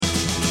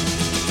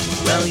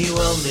Well, you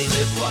only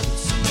live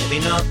once,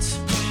 maybe not.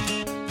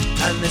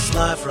 And this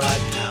life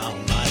right now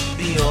might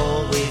be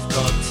all we've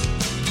got.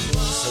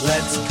 So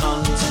let's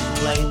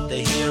contemplate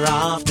the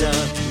hereafter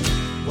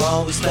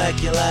while we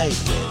speculate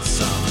with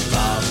some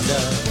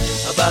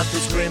laughter about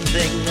this grim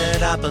thing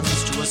that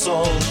happens to us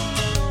all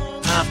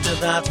after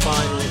that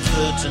final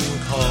curtain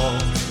call.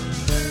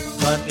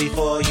 But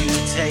before you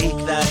take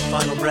that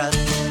final breath,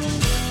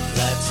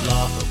 let's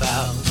laugh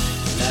about.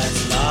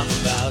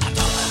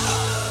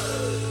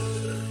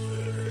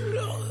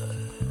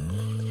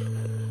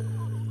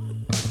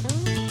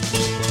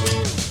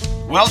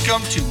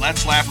 Welcome to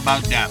Let's Laugh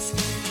About Death,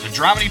 the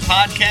dramedy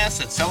podcast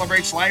that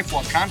celebrates life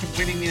while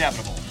contemplating the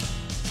inevitable.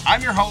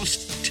 I'm your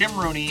host, Tim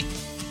Rooney,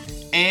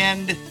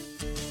 and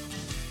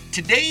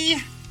today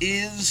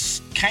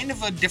is kind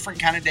of a different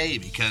kind of day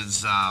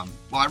because,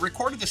 I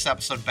recorded this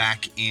episode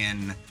back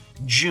in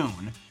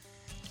June,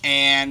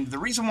 and the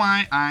reason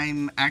why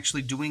I'm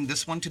actually doing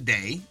this one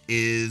today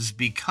is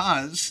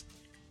because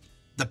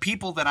the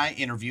people that I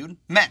interviewed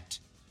met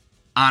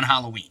on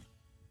Halloween,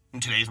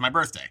 and today's my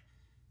birthday,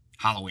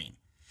 Halloween.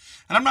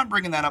 And I'm not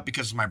bringing that up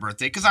because it's my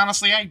birthday, because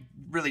honestly, I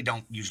really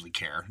don't usually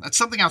care. That's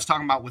something I was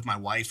talking about with my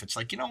wife. It's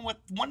like, you know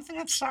what? One thing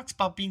that sucks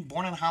about being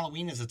born on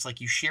Halloween is it's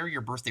like you share your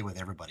birthday with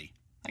everybody.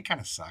 That kind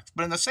of sucks.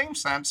 But in the same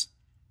sense,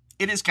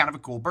 it is kind of a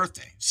cool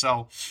birthday.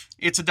 So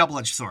it's a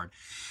double-edged sword.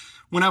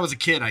 When I was a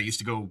kid, I used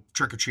to go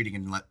trick-or-treating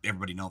and let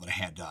everybody know that I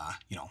had,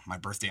 my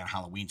birthday on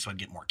Halloween so I'd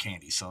get more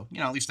candy. So,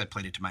 at least I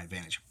played it to my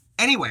advantage.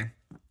 Anyway,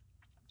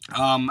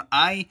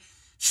 I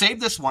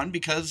saved this one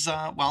because,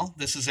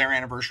 this is their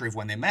anniversary of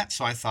when they met.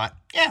 So I thought,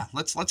 yeah,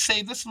 let's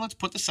save this and let's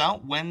put this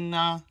out when,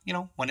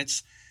 when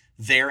it's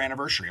their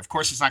anniversary. Of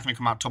course, it's not going to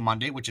come out till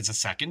Monday, which is the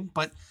 2nd,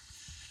 but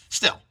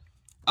still.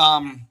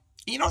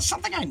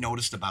 Something I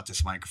noticed about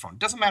this microphone, it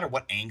doesn't matter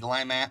what angle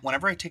I'm at,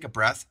 whenever I take a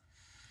breath,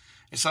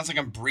 it sounds like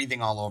I'm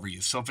breathing all over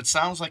you. So if it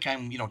sounds like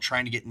I'm,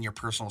 trying to get in your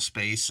personal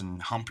space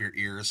and hump your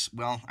ears,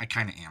 well, I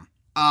kind of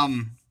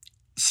am.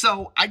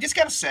 So I just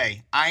got to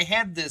say, I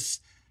had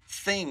this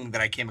thing that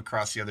I came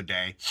across the other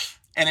day,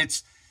 and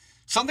it's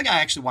something I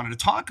actually wanted to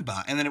talk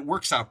about, and then it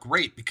works out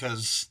great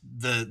because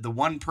the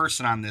one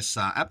person on this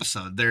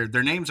episode,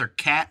 their names are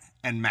Kat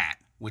and Matt,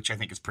 which I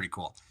think is pretty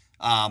cool.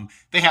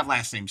 They have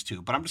last names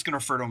too, but I'm just going to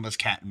refer to them as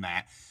Kat and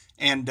Matt.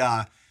 And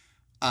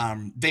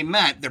they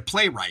met, they're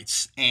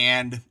playwrights,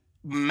 and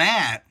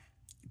Matt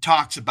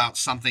talks about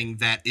something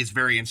that is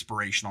very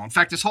inspirational. In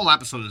fact, this whole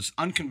episode is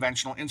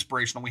unconventional,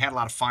 inspirational. We had a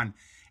lot of fun.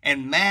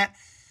 And Matt,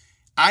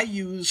 I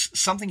use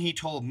something he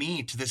told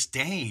me to this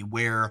day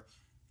where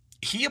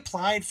he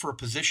applied for a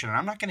position, and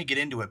I'm not going to get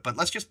into it, but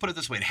let's just put it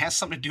this way. It has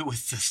something to do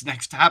with this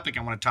next topic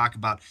I want to talk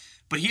about.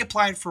 But he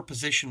applied for a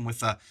position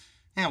with a,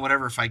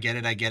 whatever, if I get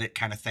it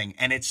kind of thing.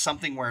 And it's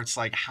something where it's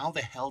like, how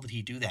the hell did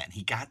he do that? And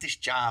he got this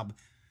job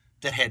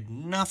that had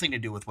nothing to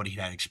do with what he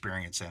had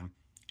experience in.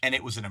 And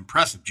it was an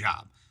impressive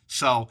job.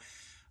 So,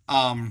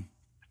 you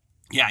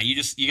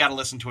got to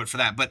listen to it for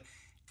that. But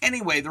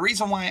anyway, the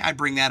reason why I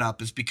bring that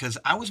up is because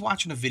I was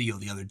watching a video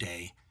the other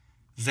day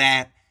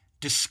that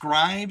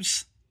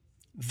describes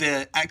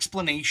the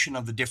explanation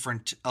of the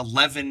different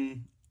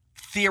 11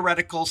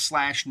 theoretical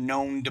 /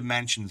 known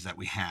dimensions that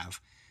we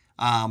have.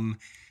 And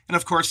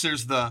of course,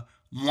 there's the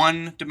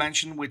one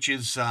dimension, which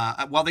is,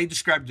 they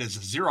described it as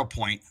a 0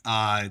 point,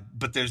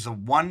 but there's a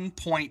 1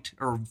 point,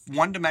 or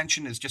one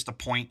dimension is just a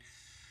point.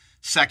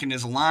 Second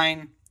is a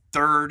line.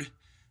 Third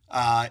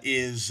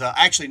is,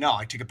 I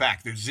take it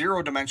back. There's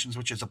 0 dimensions,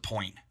 which is a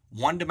point.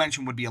 1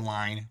 dimension would be a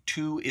line.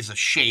 2 is a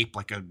shape,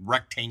 like a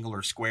rectangle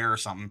or square or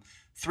something.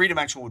 3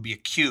 dimensional would be a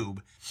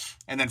cube.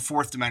 And then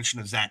 4th dimension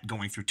is that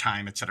going through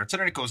time, et cetera, et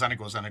cetera. And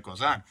it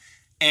goes on.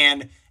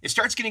 And it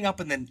starts getting up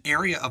in the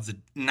area of the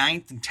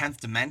 9th and 10th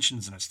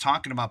dimensions, and it's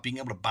talking about being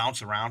able to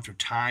bounce around through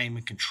time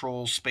and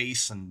control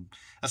space and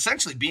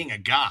essentially being a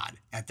god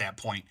at that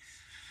point.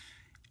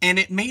 And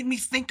it made me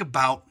think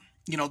about,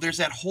 there's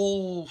that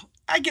whole,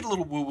 I get a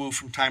little woo-woo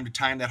from time to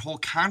time, that whole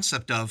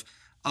concept of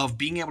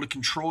being able to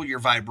control your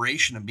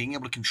vibration and being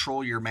able to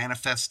control your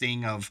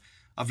manifesting of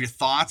your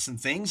thoughts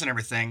and things and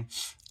everything.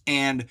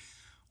 And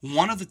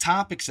one of the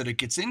topics that it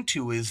gets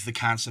into is the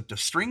concept of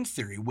string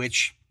theory,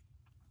 which,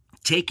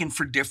 taken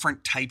for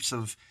different types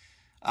of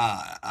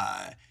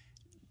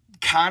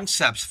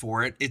concepts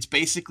for it, it's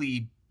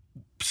basically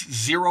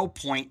 0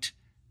 point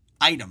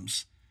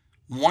items,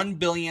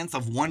 1/1000th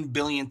of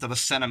 1/100000th of a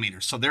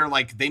centimeter. So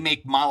they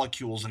make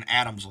molecules and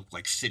atoms look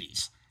like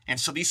cities.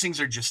 And so these things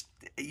are just,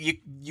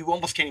 you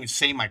almost can't even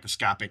say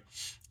microscopic.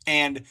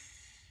 And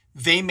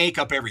they make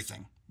up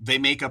everything. They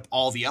make up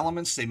all the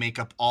elements. They make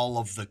up all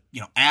of the,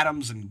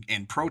 atoms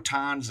and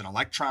protons and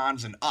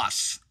electrons and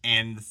us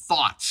and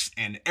thoughts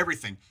and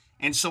everything.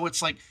 And so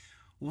it's like,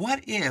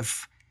 what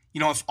if,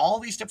 if all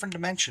these different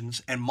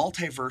dimensions and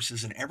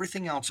multiverses and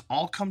everything else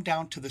all come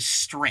down to the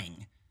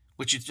string,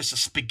 which is just a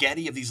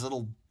spaghetti of these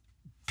little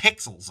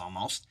pixels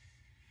almost.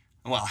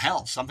 Well,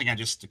 hell, something that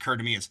just occurred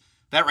to me is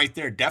that right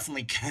there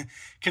definitely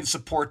can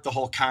support the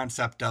whole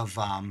concept of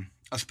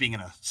us being in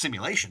a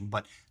simulation,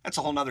 but that's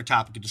a whole nother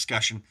topic of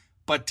discussion.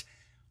 But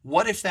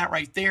what if that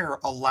right there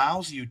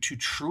allows you to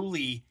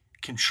truly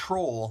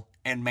control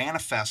and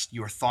manifest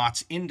your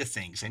thoughts into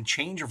things and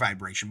change your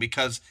vibration?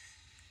 Because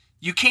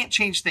you can't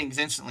change things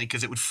instantly,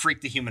 because it would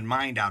freak the human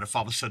mind out if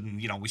all of a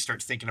sudden, we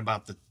start thinking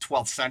about the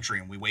 12th century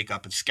and we wake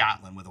up in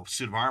Scotland with a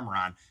suit of armor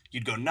on.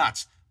 You'd go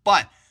nuts.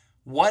 But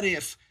what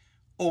if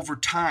over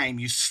time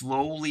you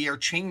slowly are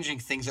changing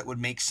things that would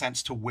make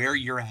sense to where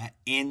you're at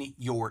in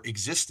your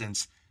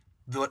existence,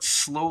 but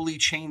slowly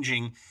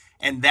changing,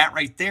 and that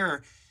right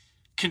there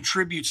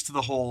contributes to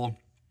the whole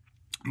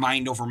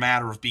mind over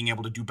matter of being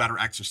able to do better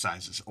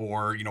exercises,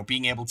 or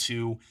being able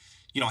to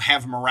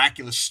have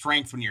miraculous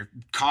strength when your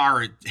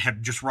car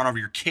had just run over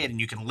your kid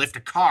and you can lift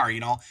a car.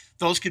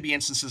 Those could be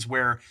instances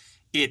where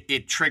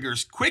it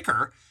triggers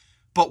quicker.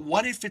 But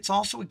what if it's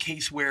also a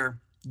case where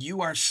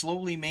you are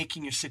slowly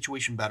making your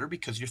situation better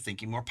because you're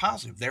thinking more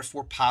positive,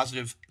 therefore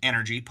positive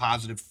energy,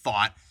 positive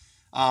thought.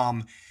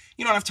 And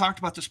I've talked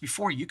about this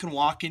before. You can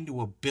walk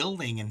into a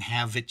building and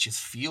have it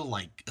just feel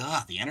like,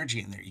 the energy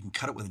in there. You can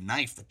cut it with a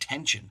knife, the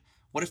tension.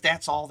 What if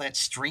that's all that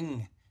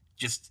string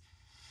just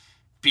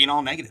being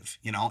all negative?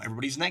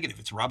 Everybody's negative.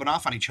 It's rubbing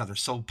off on each other.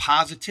 So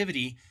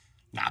positivity,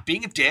 not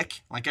being a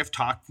dick, like I've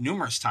talked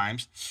numerous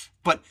times,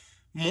 but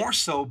more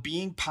so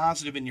being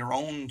positive in your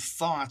own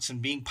thoughts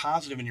and being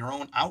positive in your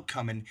own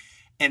outcome,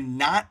 and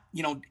not,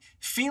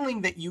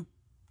 feeling that you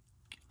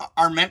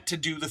are meant to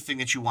do the thing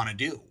that you want to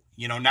do,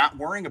 not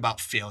worrying about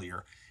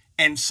failure.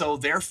 And so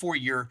therefore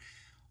you're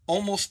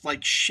almost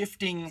like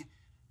shifting,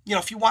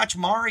 if you watch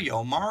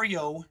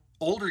Mario,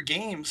 older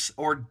games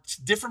or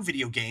different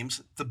video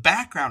games, the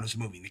background is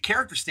moving. The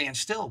character stands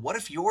still. What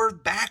if your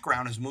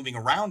background is moving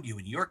around you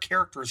and your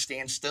character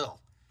stands still?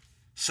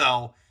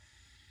 So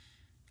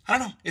I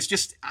don't know. It's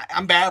just,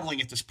 I'm babbling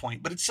at this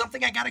point, but it's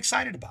something I got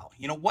excited about.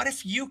 What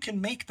if you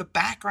can make the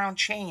background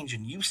change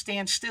and you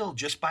stand still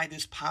just by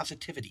this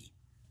positivity?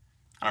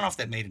 I don't know if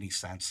that made any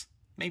sense.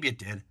 Maybe it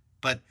did,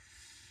 but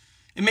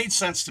it made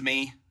sense to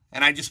me,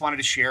 and I just wanted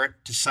to share it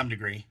to some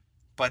degree.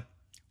 But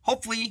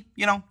hopefully,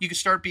 you can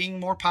start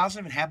being more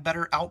positive and have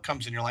better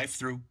outcomes in your life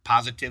through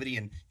positivity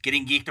and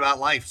getting geeked about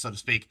life, so to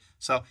speak.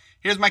 So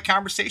here's my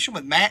conversation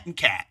with Matt and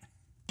Kat.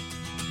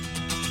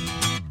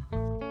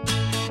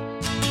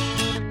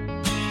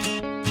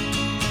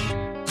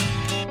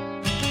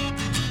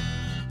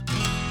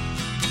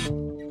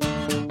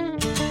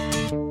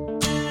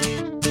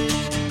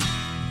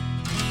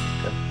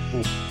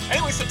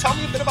 Anyway, so tell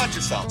me a bit about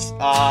yourselves,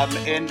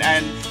 and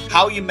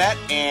how you met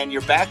and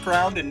your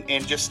background,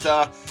 and just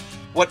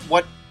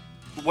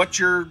what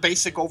your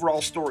basic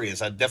overall story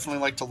is. I'd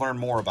definitely like to learn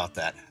more about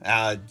that.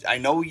 I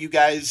know you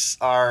guys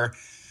are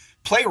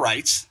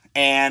playwrights,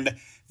 and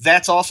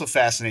that's also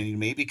fascinating to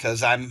me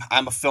because I'm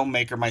a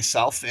filmmaker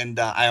myself, and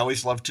I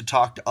always love to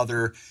talk to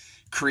other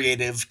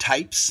creative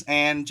types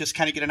and just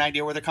kind of get an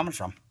idea where they're coming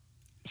from.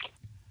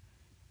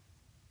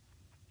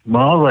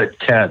 Well, I'll let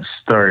Kat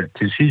start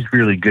because she's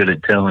really good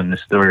at telling the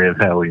story of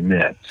how we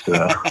met.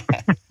 So,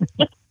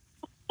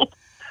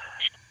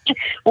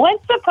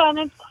 once upon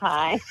a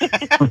time,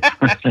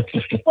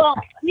 well,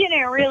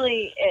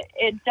 really,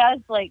 it does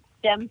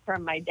stem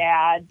from my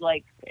dad.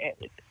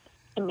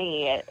 To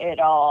me, it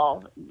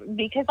all,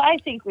 because I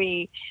think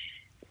we,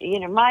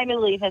 my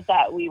belief is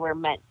that we were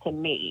meant to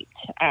meet.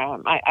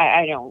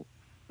 I don't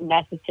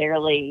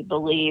necessarily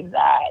believe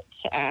that.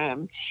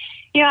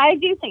 I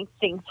do think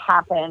things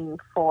happen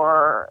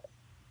for,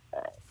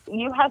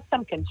 you have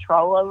some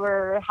control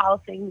over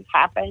how things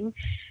happen,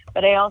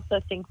 but I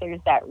also think there's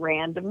that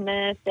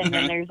randomness, and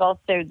then there's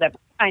also the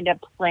kind of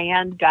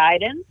planned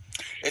guidance.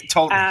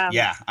 Totally.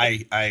 Yeah,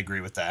 I agree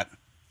with that.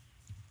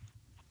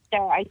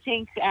 So I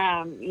think,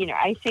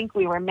 I think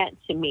we were meant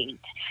to meet.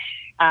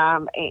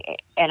 And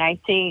I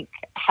think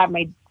had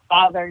my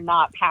father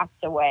not passed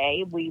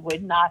away, we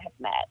would not have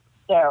met.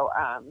 So,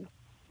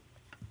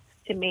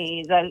 to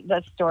me,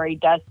 the story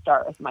does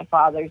start with my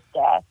father's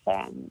death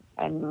and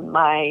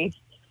my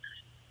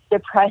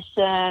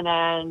depression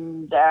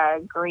and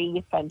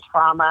grief and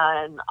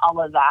trauma and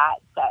all of that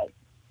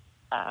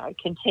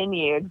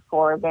continued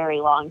for a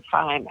very long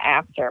time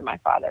after my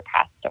father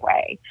passed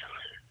away.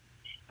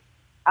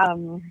 I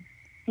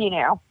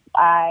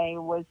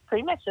was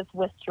pretty much just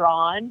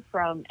withdrawn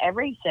from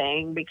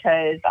everything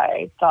because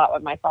I thought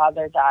when my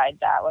father died,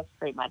 that was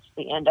pretty much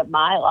the end of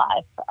my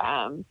life.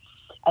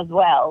 As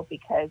well,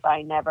 because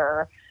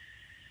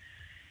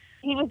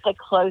he was the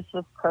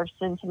closest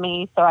person to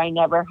me, so I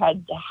never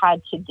had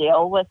to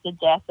deal with the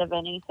death of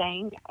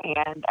anything,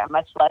 and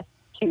much less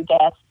two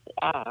deaths,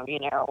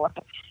 in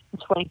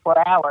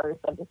 24 hours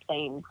of the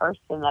same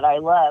person that I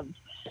loved.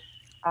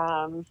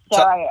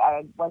 So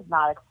I was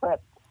not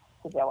equipped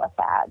to deal with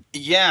that.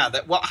 Yeah.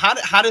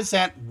 How does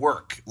that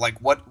work? Like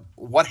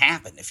what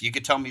happened? If you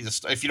could tell me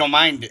if you don't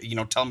mind,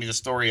 tell me the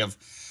story of,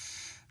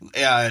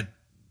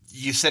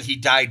 you said he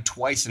died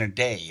twice in a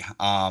day.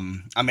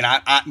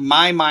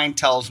 My mind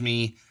tells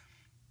me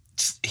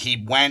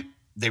he went,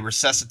 they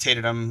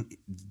resuscitated him,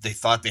 they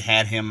thought they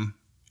had him,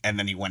 and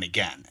then he went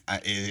again.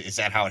 Is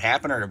that how it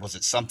happened, or was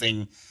it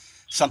something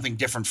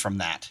different from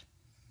that?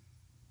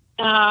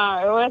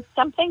 was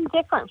something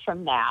different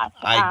from that.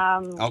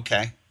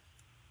 Okay.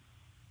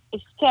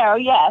 So,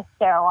 yeah,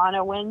 so on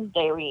a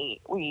Wednesday,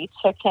 we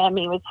took him.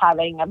 He was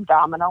having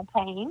abdominal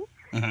pain.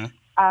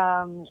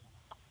 Mm-hmm.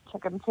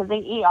 Took him to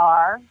the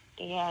ER,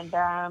 and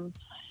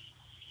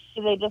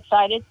they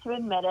decided to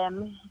admit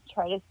him,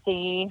 try to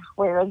see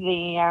where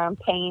the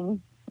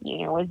pain,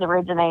 was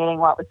originating,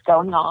 what was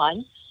going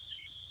on.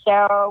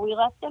 So we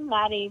left him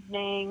that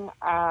evening,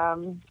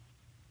 and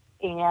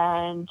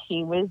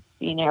he was,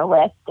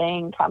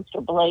 resting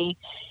comfortably.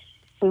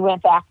 We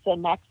went back the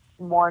next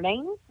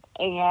morning,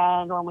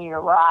 and when we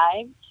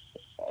arrived,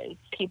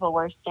 people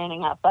were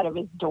standing outside of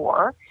his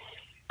door,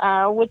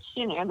 which,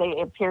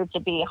 they appeared to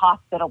be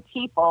hospital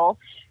people,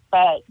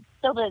 but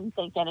still didn't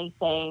think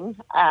anything,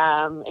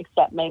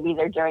 except maybe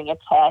they're doing a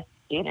test,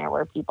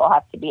 where people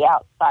have to be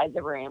outside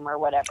the room or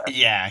whatever.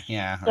 Yeah.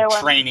 Or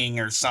so training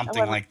or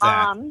something like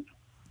that.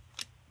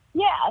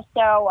 Yeah,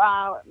 so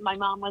my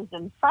mom was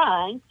in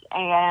front,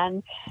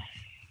 and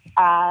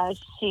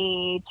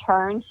she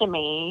turned to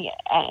me,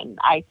 and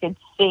I could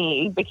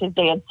see, because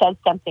they had said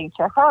something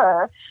to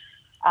her,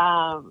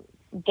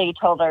 they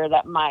told her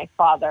that my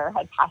father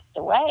had passed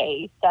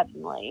away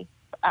suddenly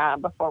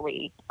before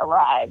we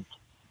arrived.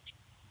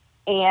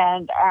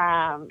 And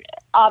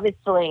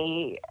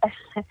obviously,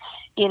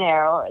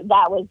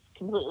 that was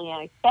completely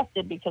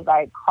unexpected, because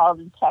I called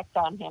and checked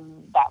on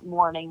him that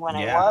morning when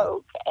I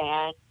woke,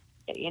 and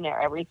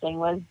everything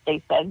was,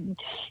 they said,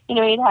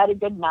 he'd had a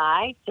good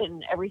night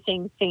and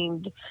everything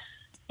seemed,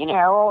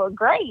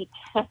 great.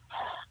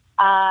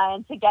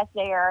 And to get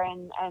there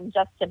and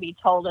just to be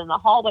told in the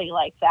hallway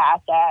like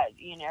that,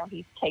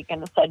 he's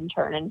taken a sudden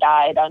turn and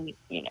died on, to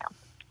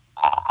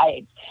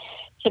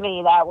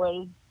me, that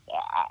was,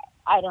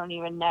 I don't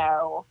even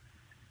know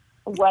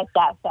what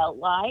that felt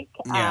like.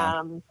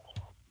 Yeah.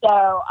 So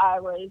I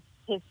was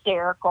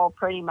hysterical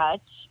pretty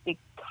much,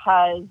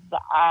 because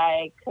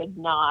I could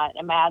not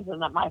imagine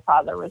that my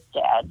father was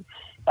dead.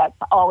 That's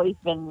always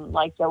been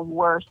like the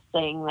worst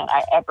thing that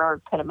I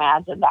ever could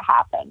imagine to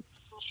happen.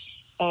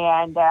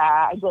 And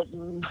I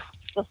didn't,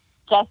 just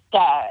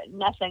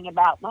nothing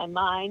about my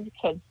mind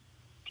could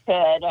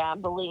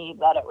believe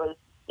that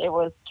it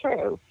was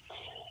true.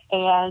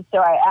 And so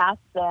I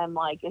asked them,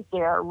 like, is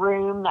there a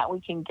room that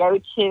we can go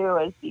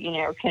to?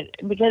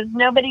 Because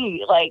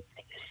nobody,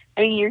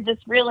 you're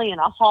just really in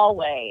a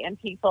hallway, and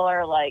people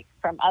are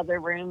from other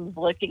rooms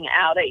looking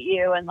out at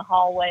you in the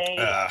hallway.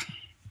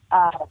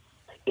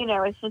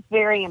 It's just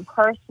very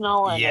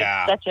impersonal, and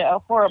it's such a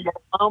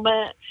horrible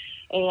moment.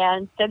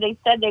 And so they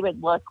said they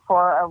would look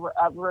for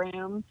a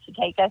room to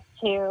take us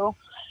to.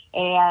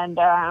 And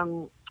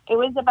it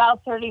was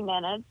about 30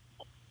 minutes.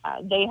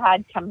 They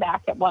had come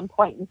back at one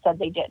point and said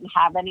they didn't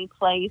have any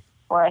place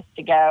for us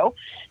to go.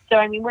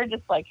 So, we're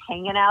just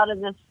hanging out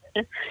in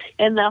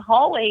the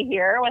hallway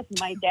here with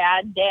my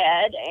dad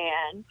dead,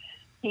 and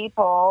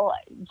people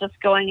just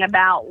going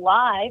about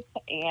life.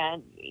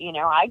 And,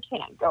 I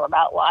can't go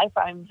about life.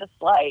 I'm just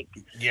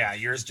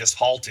yours just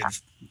halted.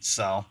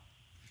 So,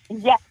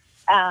 yeah.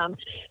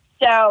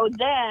 So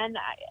then,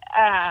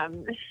 I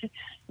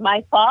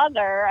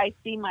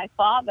see my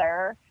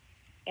father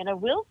in a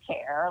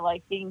wheelchair,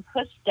 being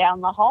pushed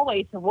down the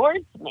hallway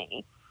towards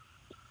me.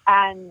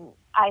 And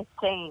I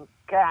think,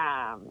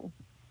 I'm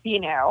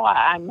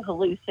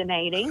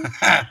hallucinating,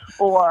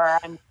 or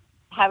I'm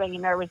having a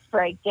nervous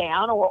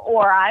breakdown,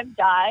 or I've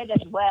died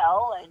as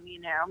well. And, me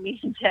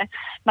and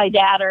my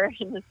dad are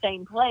in the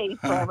same place,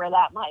 wherever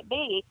that might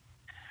be.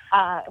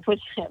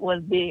 Which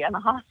would be in a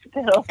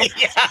hospital.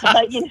 Yeah.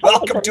 But,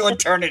 welcome to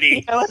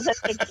eternity. Yeah.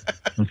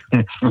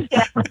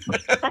 So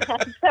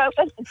it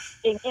was,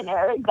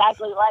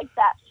 exactly like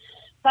that.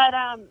 But,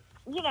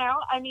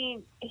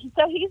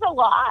 so he's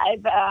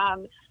alive.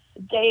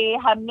 They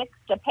have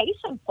mixed the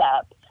patients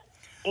up.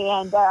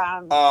 And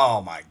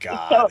oh, my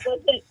God. So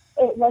it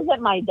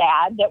wasn't my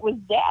dad that was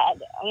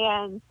dead.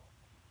 And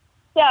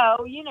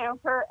so,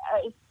 for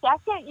a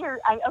second,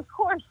 of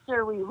course,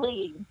 you're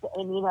relieved.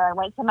 And, I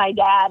went to my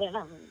dad, and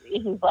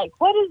he's like,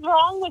 what is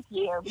wrong with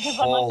you? Because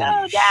holy I'm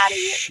like, oh, Daddy.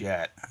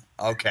 Shit.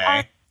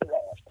 Okay.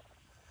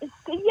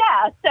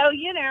 Yeah. So,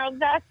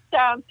 that's,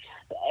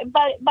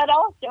 but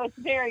also it's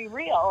very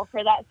real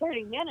for that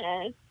 30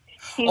 minutes.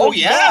 Oh,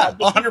 yeah.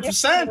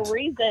 100%. No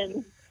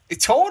reason.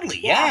 Totally.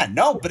 Yeah.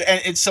 No, but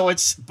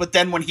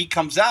then when he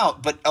comes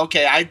out, but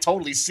okay, I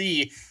totally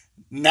see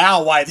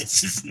now why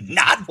this is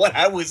not what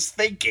I was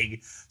thinking.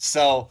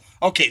 So,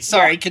 okay,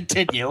 sorry,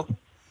 continue. All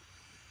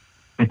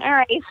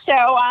right. So,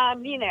 I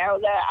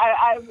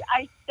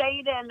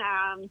stayed in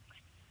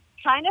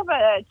kind of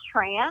a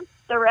trance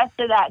the rest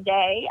of that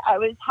day. I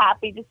was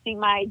happy to see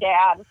my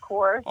dad, of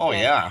course. Oh,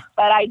 yeah.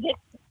 But I didn't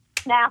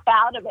snap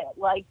out of it.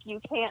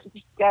 You can't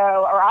just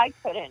go, or I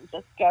couldn't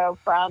just go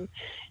from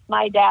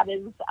my dad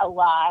is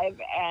alive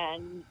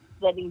and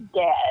that he's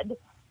dead.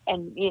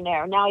 And,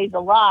 now he's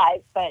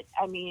alive, but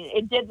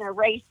it didn't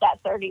erase that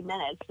 30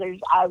 minutes.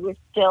 I was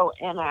still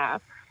it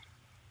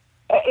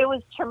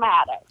was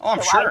traumatic. Oh,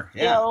 I'm so sure.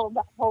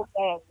 The whole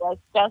day was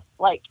just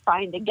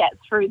trying to get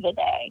through the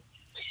day.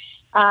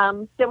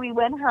 So we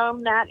went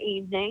home that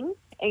evening,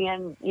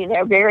 and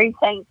very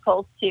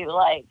thankful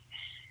to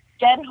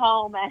get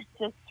home and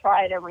just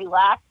try to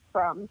relax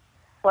from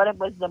what it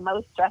was the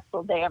most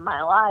stressful day of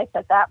my life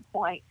at that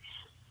point.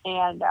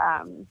 And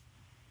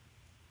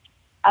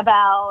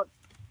about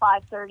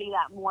 5:30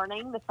 that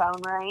morning, the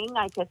phone rang.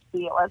 I could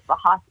see it was the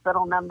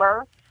hospital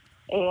number,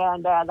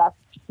 and that's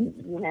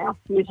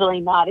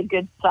usually not a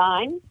good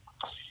sign.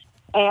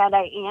 And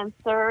I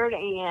answered,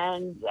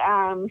 and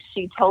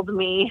she told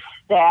me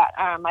that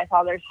my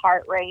father's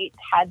heart rate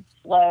had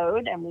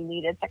slowed, and we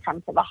needed to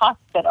come to the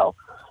hospital.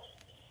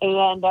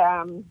 And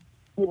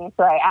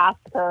so I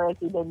asked her if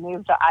he had been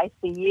moved to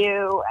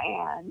ICU,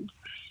 and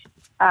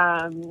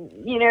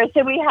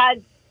so we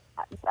had.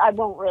 I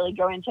won't really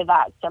go into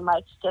that so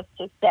much, just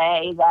to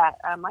say that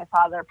my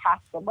father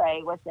passed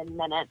away within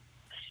minutes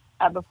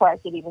before I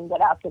could even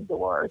get out the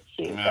door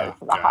to go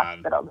to the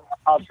hospital.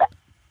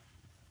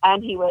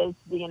 And he was,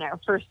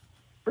 first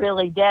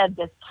really dead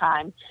this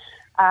time.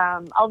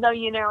 Although,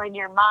 in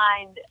your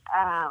mind,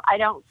 I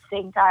don't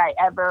think that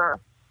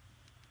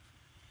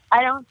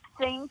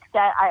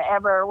I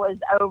ever was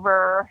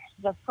over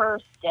the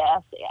first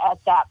death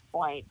at that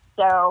point.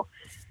 So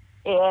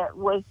it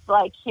was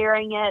like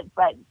hearing it,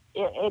 but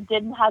it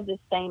didn't have the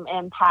same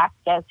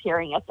impact as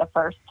hearing it the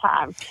first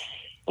time.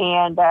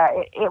 And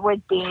it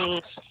would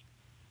be,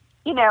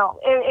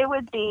 it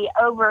would be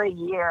over a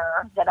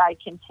year that I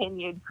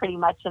continued pretty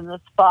much in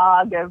this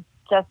fog of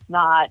just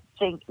not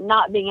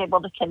being able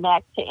to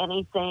connect to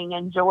anything,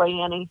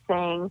 enjoy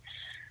anything.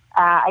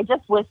 I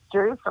just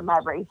withdrew from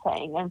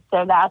everything. And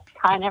so that's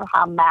kind of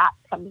how Matt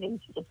comes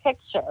into the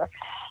picture.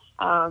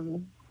 I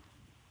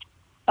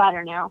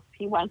don't know if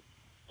he wants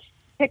to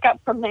pick up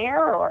from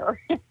there or...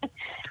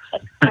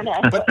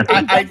 But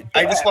I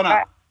just want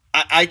to...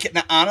 I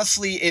can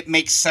honestly, it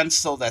makes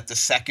sense, though, that the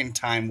second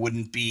time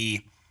wouldn't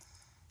be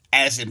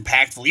as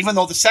impactful, even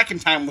though the second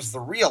time was the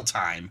real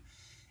time.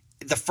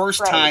 The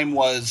first time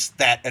was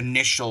that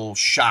initial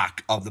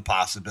shock of the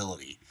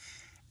possibility.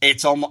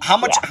 It's almost how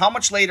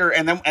much later,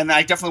 and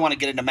I definitely want to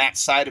get into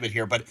Matt's side of it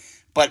here, but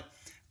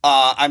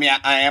I mean,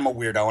 I am a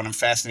weirdo and I'm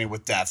fascinated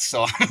with death,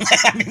 so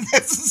I mean,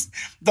 this is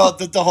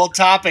the whole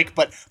topic,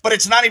 but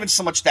it's not even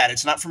so much that.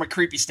 It's not from a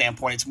creepy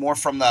standpoint. It's more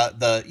from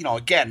the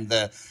again,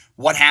 the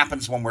what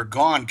happens when we're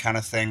gone kind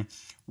of thing.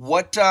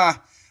 What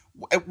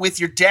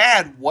with your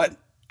dad?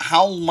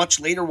 How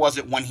much later was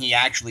it when he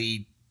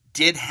actually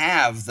did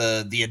have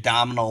the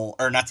abdominal,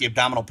 or not the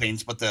abdominal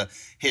pains, but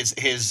his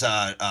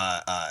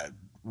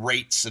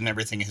rates and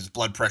everything, his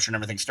blood pressure and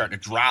everything starting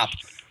to drop?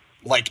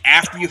 Like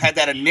after you had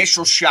that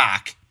initial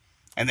shock,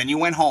 and then you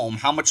went home,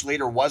 how much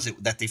later was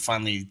it that they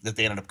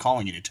ended up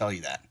calling you to tell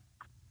you that?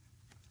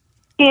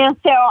 Yeah,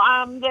 so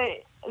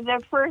the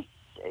first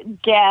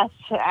death,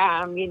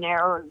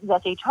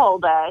 that they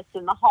told us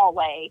in the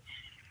hallway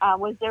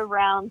was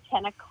around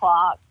 10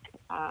 o'clock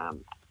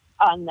on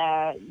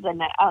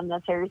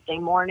the Thursday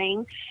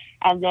morning,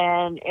 and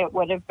then it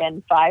would have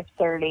been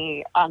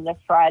 5:30 on the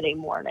Friday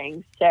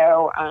morning.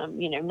 So,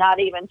 not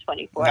even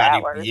 24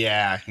 hours.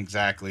 Yeah,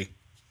 exactly.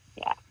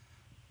 Yeah.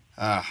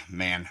 Oh,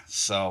 man.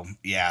 So,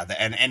 yeah.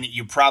 And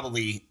you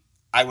probably,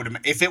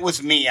 if it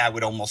was me, I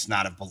would almost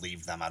not have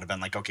believed them. I'd have been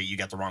like, okay, you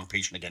got the wrong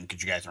patient again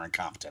because you guys are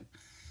incompetent,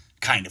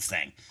 kind of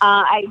thing.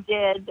 I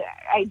did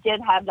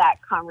have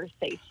that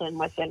conversation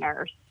with the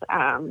nurse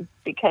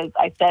because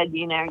I said,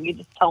 you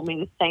just told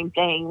me the same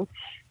thing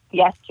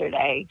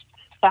yesterday.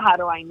 So how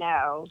do I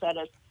know that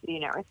it's,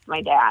 it's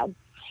my dad?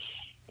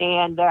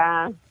 And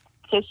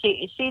so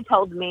she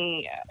told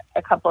me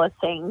a couple of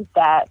things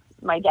that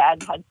my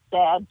dad had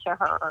said to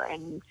her,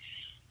 and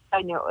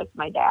I knew it was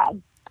my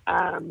dad.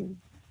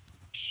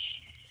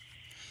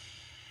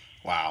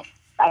 Wow.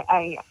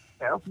 I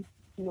knew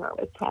it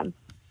was him.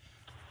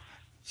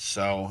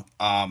 So,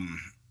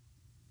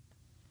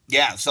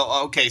 yeah. So,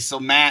 okay.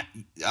 So Matt,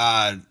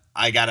 I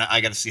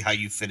gotta see how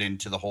you fit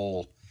into the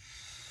whole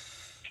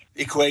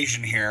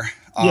equation here.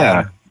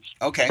 Yeah.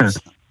 Okay.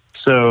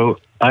 So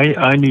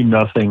I knew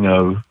nothing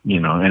of,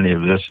 any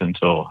of this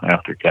until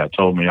after Kat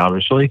told me,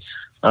 obviously.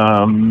 So,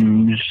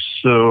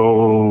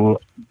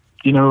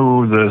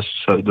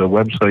 the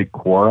website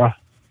Quora?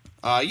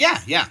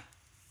 Yeah.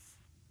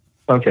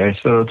 Okay.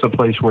 So it's a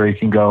place where you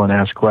can go and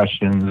ask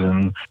questions,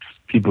 and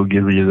people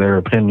give you their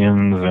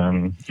opinions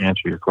and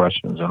answer your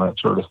questions and that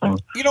sort of thing.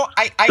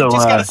 I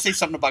just got to say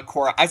something about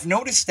Quora. I've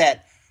noticed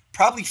that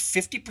probably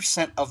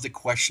 50% of the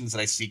questions that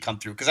I see come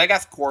through, because I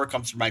got Quora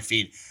comes through my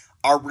feed,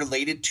 are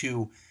related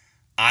to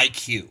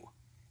IQ.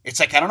 It's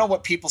like, I don't know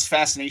what people's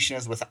fascination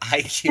is with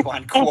IQ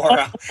on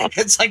Quora.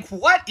 It's like,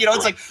 what?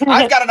 It's like,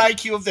 I've got an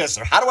IQ of this,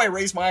 or how do I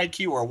raise my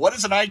IQ, or what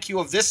does an IQ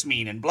of this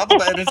mean, and blah, blah,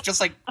 blah. And it's just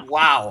like,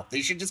 wow.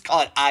 They should just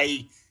call it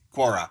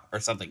Quora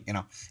or something,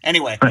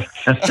 Anyway.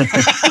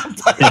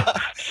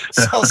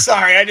 So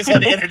sorry, I just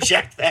had to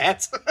interject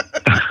that.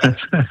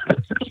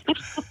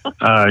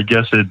 I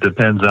guess it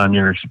depends on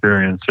your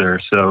experience there.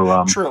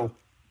 So True.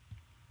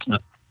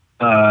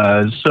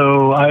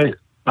 So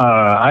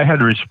I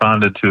had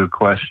responded to a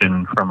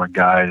question from a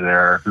guy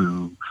there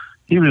who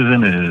he was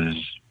in his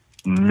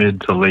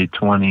mid to late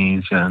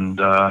 20s, and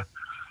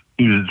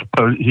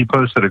he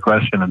posted a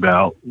question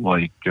about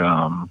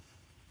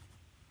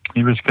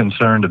he was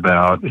concerned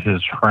about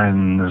his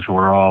friends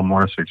were all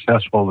more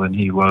successful than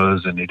he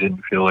was, and he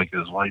didn't feel like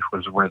his life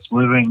was worth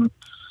living.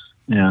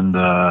 And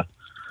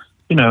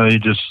he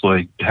just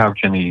how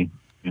can he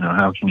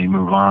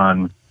move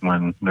on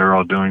when they're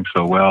all doing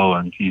so well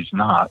and he's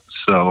not?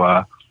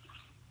 So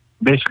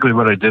basically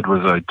what I did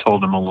was I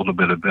told him a little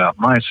bit about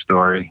my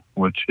story,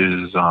 which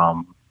is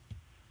kind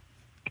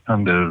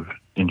of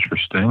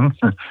interesting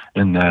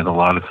in that a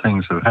lot of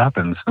things have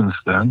happened since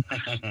then.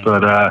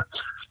 But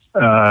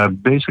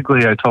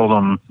basically I told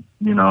him,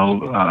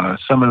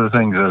 some of the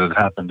things that had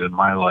happened in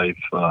my life,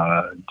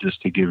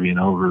 just to give you an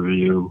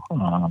overview.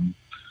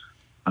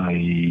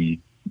 I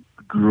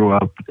grew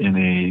up in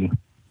a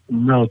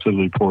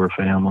relatively poor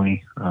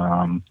family.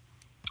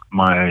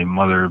 My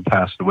mother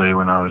passed away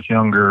when I was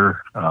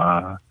younger.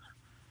 I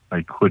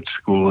quit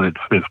school at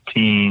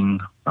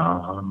 15,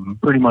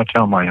 pretty much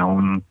on my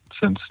own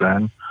since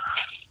then.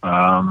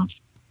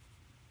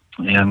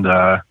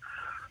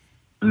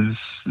 This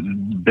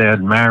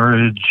bad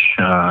marriage.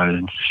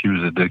 She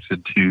was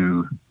addicted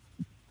to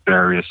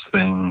various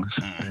things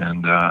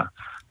and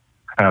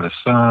had a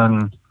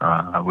son.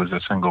 I was a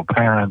single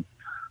parent,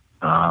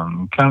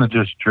 kind of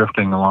just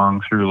drifting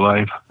along through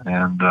life,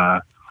 and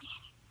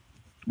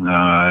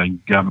I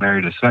got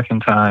married a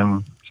second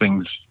time.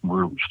 Things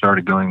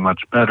started going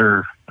much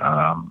better.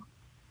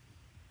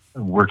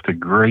 Worked a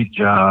great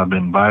job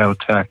in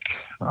biotech,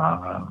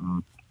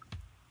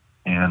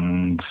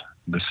 and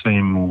the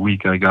same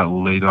week I got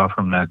laid off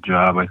from that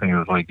job. I think it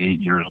was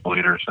 8 years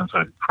later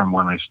from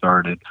when I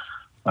started.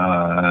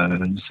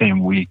 The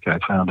same week I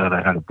found out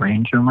I had a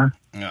brain tumor.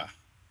 Yeah.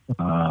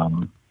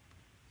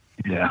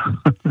 Yeah,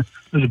 it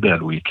was a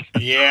bad week.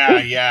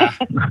 Yeah.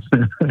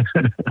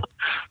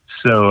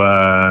 So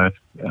I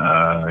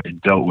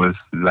dealt with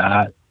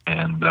that,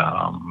 and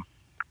all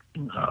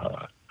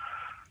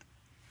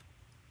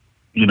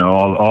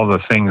the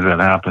things that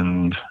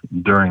happened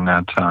during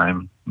that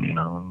time.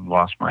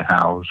 Lost my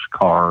house,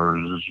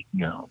 cars.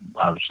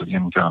 Obviously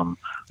income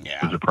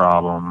was a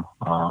problem.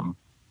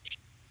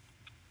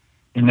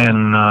 And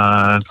then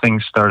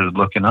things started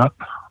looking up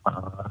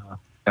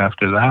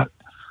after that.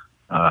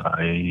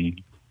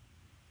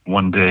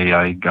 One day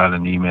I got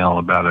an email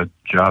about a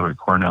job at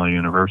Cornell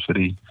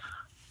University,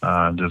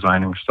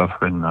 designing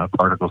stuff in a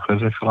particle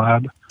physics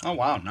lab. Oh,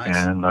 wow, nice.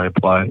 And I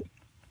applied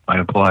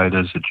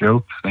as a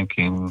joke,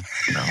 thinking,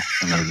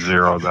 I know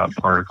zero about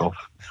particle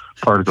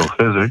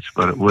physics,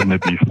 but wouldn't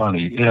it be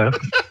funny if?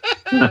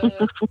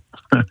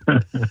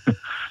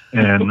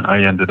 And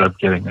I ended up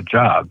getting a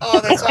job. Oh,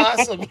 that's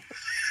awesome.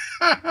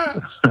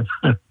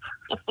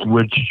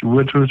 which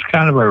was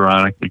kind of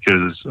ironic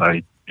because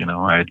I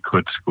had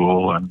quit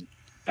school and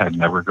had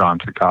never gone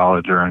to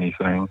college or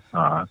anything.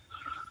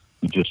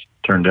 It just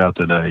turned out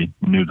that I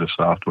knew the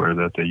software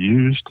that they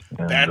used.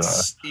 And,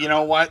 that's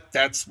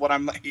That's what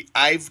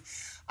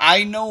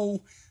I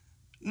know.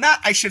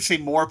 I should say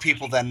more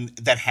people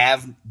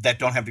that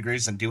don't have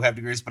degrees than do have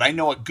degrees, but I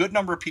know a good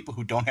number of people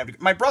who don't have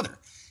degrees. My brother,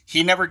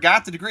 he never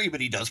got the degree,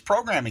 but he does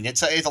programming.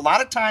 It's a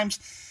lot of times.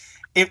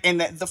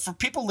 For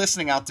people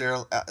listening out there,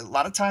 a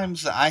lot of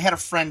times I had a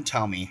friend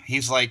tell me,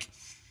 he's like,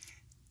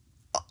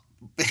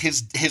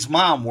 his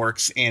mom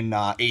works in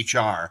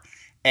HR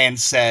and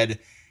said,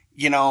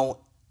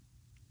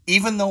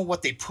 even though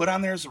what they put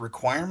on there as the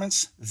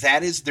requirements,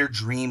 that is their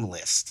dream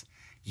list.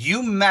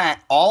 You met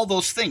all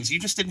those things. You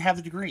just didn't have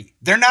the degree.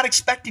 They're not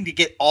expecting to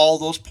get all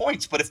those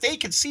points, but if they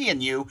can see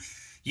in you,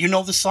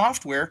 the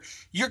software,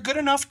 you're good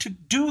enough to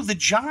do the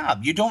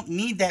job. You don't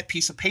need that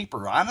piece of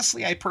paper.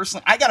 Honestly, I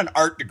got an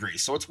art degree,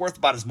 so it's worth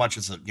about as much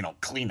as a,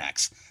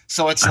 Kleenex.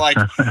 So it's like,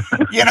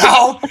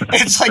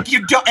 it's like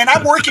you don't, and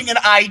I'm working in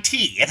IT.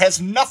 It has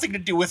nothing to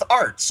do with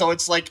art. So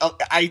it's like,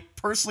 I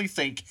personally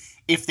think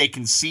if they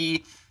can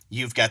see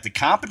you've got the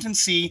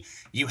competency,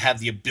 you have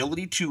the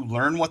ability to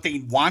learn what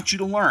they want you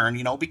to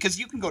learn, because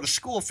you can go to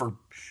school for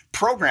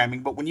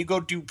programming, but when you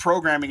go do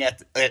programming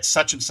at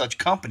such and such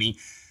company,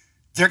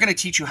 they're going to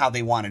teach you how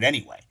they want it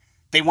anyway.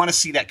 They want to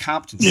see that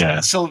competency. Yeah.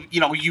 So,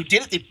 you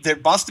did it. There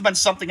must have been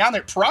something on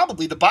there,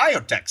 probably the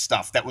biotech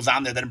stuff that was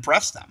on there that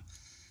impressed them,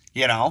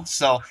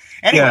 So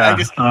anyway,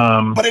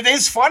 but it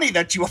is funny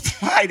that you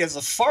applied as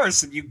a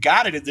farce and you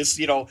got it in this,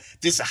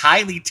 this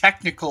highly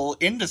technical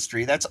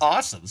industry. That's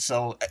awesome.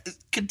 So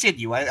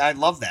continue. I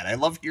love that. I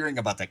love hearing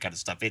about that kind of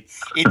stuff.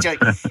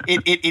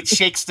 It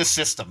shakes the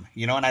system,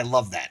 and I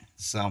love that.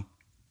 So.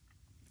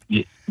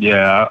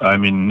 Yeah, I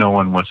mean, no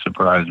one was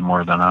surprised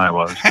more than I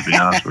was, to be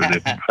honest with you.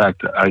 In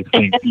fact, I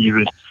think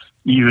even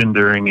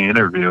during the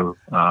interview,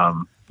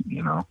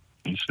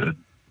 he said,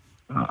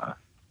 I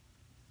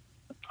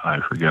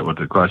forget what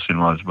the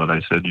question was, but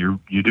I said, you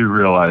do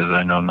realize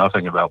I know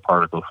nothing about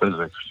particle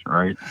physics,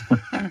 right?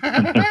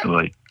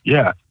 Like,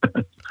 yeah.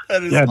 Yeah,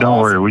 awesome. Don't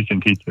worry, we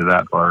can teach you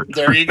that part.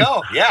 There you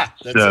go. Yeah,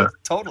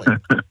 totally.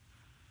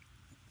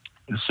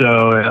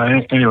 So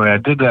anyway, I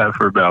did that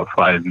for about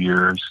 5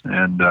 years,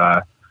 and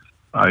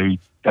I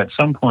at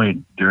some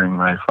point during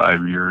my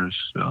 5 years,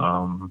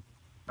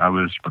 I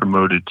was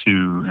promoted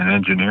to an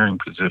engineering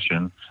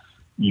position.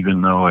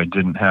 Even though I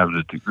didn't have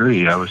the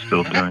degree, I was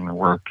still doing the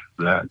work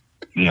that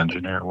the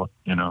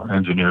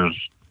engineers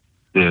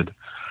did.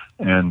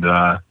 And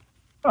I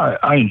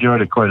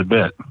enjoyed it quite a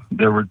bit.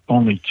 There were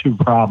only two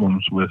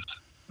problems with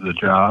the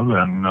job,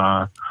 and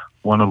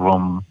one of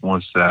them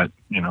was that,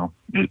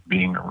 it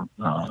being,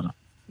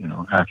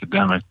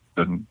 academic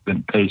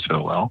didn't pay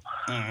so well.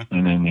 Mm-hmm.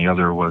 And then the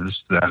other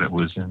was that it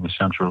was in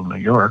central New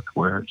York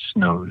where it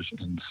snows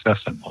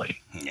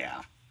incessantly.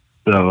 Yeah.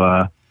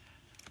 So,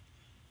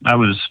 I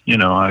was,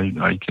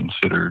 I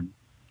considered,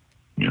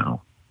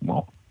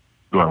 well,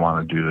 do I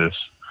want to do this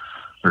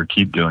or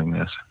keep doing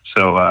this?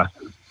 So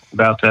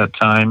about that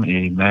time,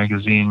 a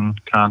magazine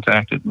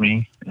contacted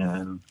me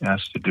and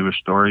asked to do a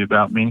story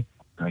about me.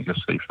 I guess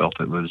they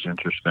felt it was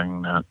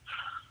interesting that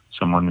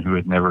someone who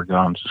had never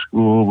gone to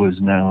school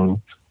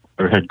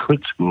had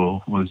quit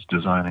school, was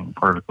designing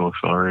particle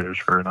accelerators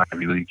for an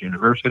Ivy League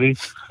university.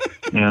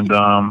 And,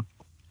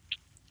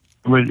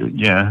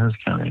 yeah, it was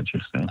kind of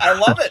interesting. I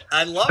love it.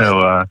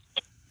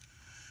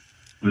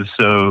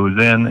 So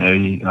then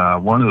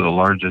one of the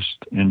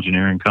largest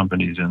engineering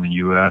companies in the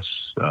U.S.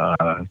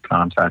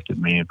 Contacted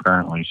me.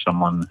 Apparently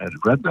someone had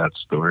read that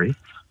story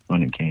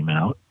when it came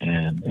out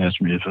and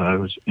asked me if I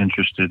was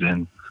interested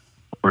in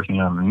working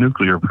on a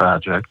nuclear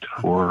project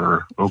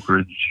for Oak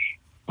Ridge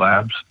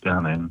Labs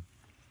down in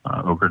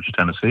Oak Ridge,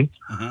 Tennessee.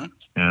 Mm-hmm.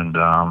 And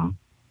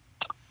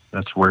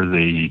that's where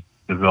they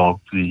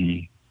developed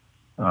the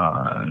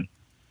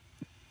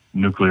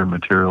nuclear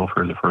material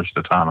for the first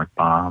atomic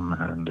bomb,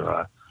 and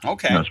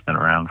it's been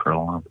around for a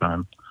long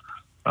time.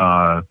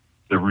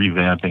 They're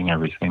revamping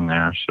everything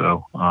there,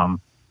 so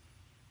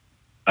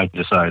I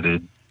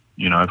decided,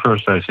 at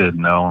first I said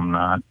no, I'm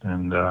not,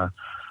 and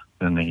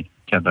then they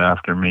kept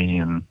after me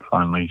and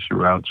finally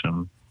threw out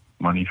some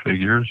money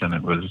figures, and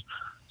it was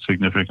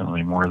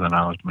significantly more than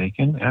I was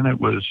making, and it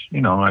was,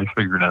 I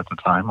figured at the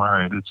time, all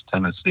right, it's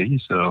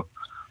Tennessee, so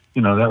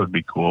that would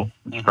be cool.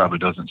 It probably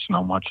doesn't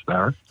snow much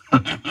there.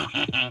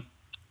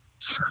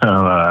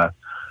 So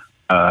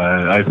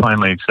I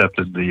finally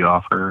accepted the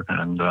offer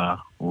and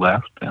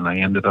left, and I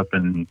ended up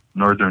in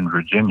Northern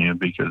Virginia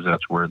because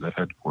that's where the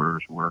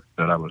headquarters were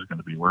that I was going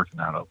to be working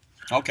out of.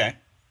 Okay.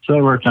 So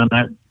I worked on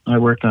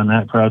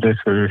that project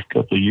for a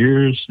couple of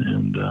years,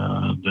 and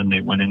then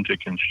they went into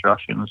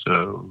construction,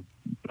 so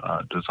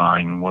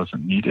design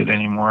wasn't needed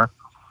anymore.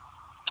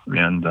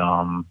 And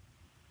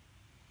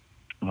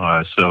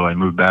so I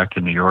moved back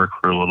to New York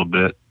for a little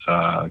bit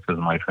because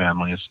my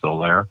family is still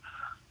there.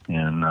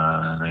 And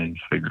I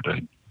figured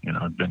it'd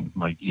been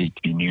like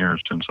 18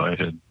 years since I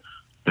had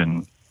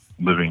been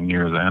living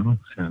near them,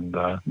 and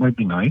it might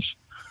be nice.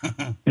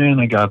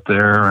 And I got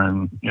there,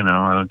 and,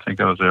 I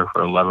think I was there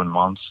for 11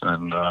 months,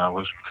 and I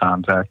was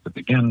contacted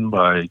again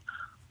by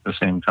the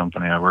same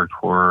company I worked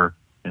for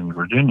in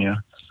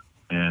Virginia.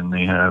 And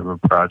they have a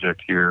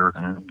project here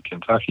in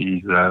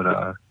Kentucky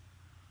that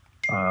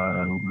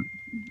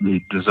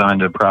they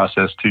designed a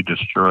process to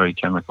destroy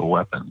chemical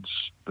weapons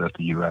that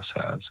the U.S.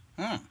 has.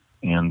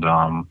 And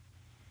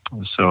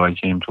so I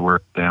came to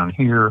work down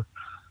here,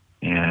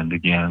 and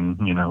again,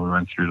 we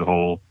went through the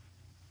whole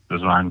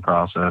design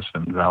process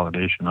and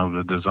validation of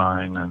the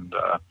design, and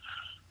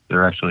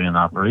they're actually in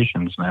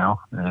operations now,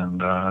 and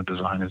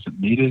design isn't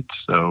needed,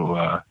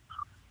 so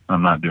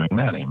I'm not doing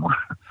that anymore.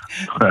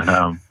 But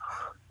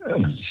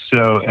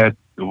so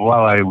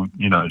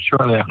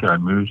shortly after I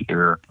moved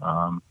here,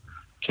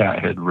 Kat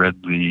had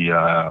read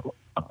the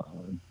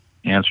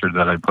answer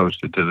that I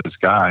posted to this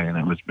guy, and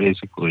it was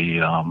basically,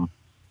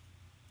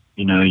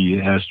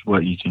 you asked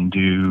what you can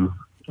do,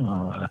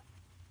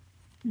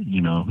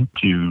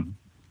 to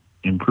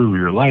improve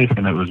your life,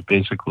 and it was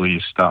basically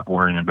stop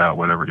worrying about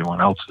what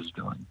everyone else is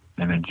doing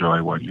and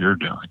enjoy what you're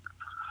doing.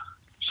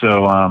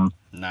 So,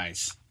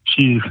 nice.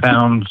 She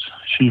found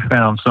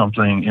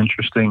something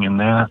interesting in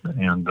that,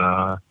 and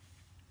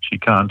she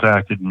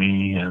contacted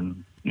me,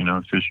 and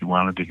because she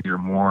wanted to hear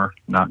more,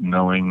 not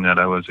knowing that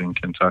I was in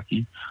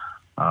Kentucky,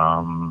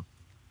 and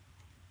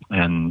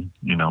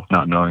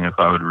not knowing if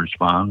I would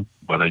respond,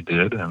 but I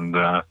did. And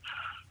at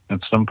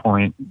some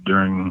point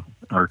during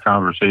our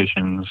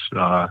conversations,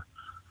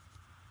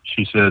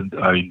 she said,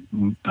 "I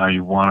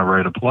want to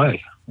write a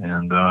play,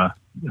 and I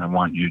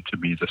want you to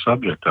be the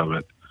subject of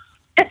it."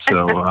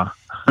 So,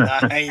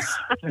 nice.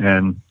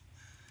 And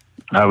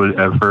I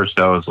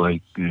was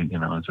like,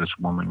 is this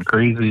woman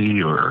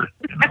crazy, or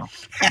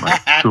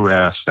like, who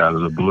asked out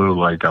of the blue,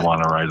 like, I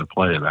want to write a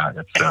play about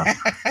it.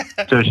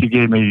 So she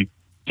gave me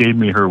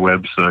her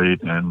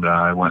website, and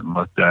I went and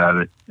looked at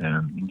it,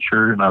 and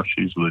sure enough,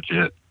 she's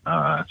legit.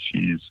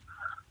 She's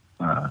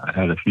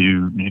had a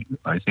few.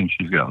 I think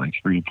she's got like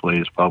 3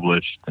 plays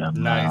published, and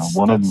nice.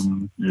 One of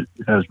them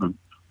has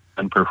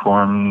been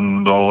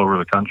performed all over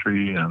the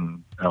country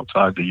and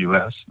outside the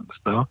U.S. and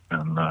stuff.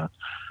 And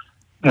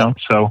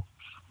so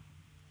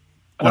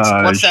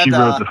what's she that,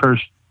 wrote the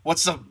first.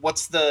 What's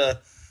the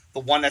the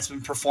one that's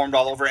been performed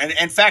all over. And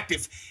in fact,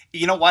 if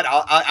you know what,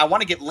 I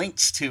want to get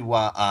links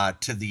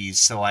to these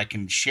so I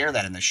can share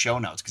that in the show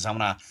notes, because I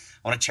want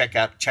to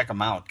check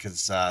them out,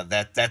 because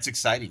that's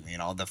exciting. You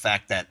know, the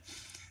fact that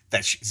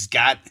she's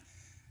got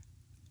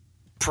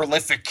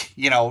prolific,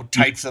 you know,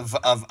 types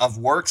of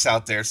works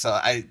out there. So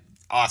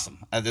awesome.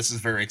 This is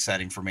very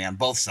exciting for me on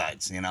both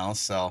sides, you know.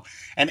 So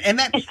and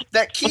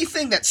that key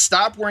thing, that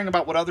stop worrying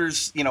about what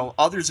others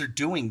are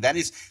doing,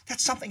 that's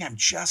something I'm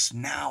just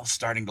now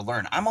starting to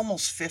learn. I'm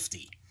almost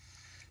 50.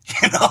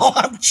 You know,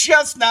 I'm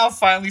just now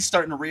finally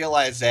starting to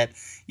realize that,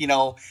 you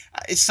know,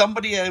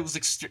 somebody was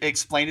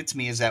explained it to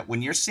me, is that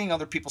when you're seeing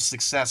other people's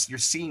success, you're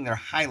seeing their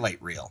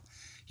highlight reel.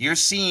 You're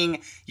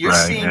seeing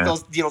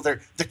those, you know,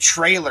 the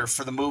trailer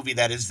for the movie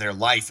that is their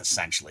life,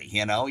 essentially.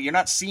 You know, you're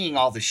not seeing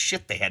all the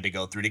shit they had to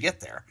go through to get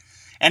there,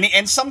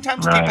 and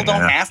sometimes people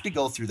don't have to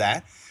go through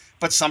that,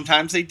 but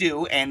sometimes they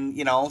do, and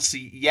you know, so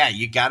yeah,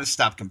 you got to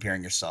stop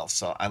comparing yourself.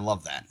 So I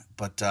love that,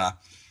 but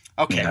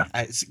okay,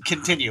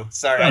 continue.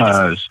 Sorry,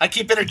 I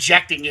keep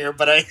interjecting here,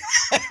 but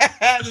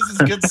this is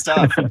good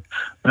stuff. No,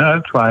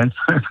 that's fine.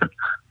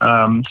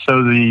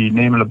 So the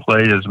name of the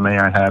play is "May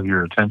I Have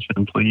Your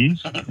Attention,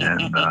 Please?"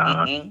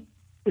 and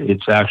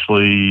it's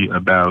actually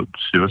about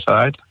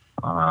suicide.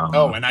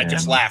 And I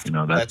just laughed. You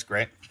know, that's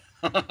great.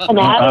 And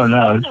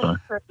that's fine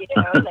for you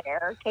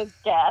there, because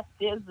death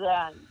is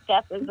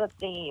a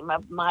theme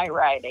of my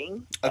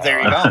writing. Oh,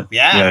 there you go.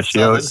 Yeah.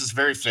 So this is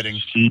very fitting.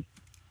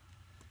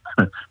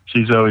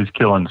 She's always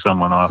killing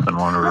someone off in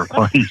one of her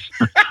plays,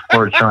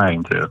 or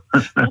trying to.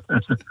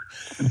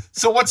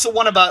 So what's the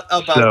one about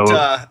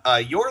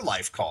your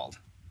life called?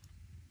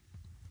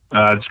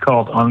 It's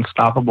called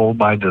Unstoppable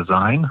by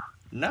Design.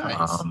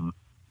 Nice.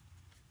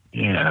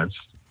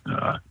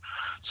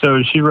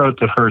 So she wrote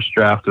the first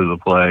draft of the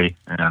play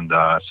and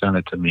sent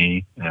it to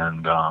me,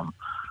 and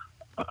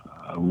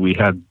we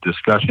had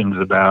discussions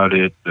about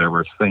it. There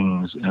were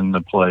things in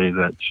the play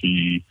that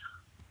she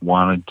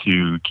wanted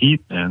to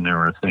keep, and there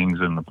were things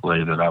in the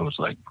play that I was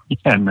like,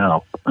 yeah,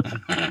 no.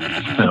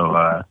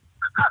 So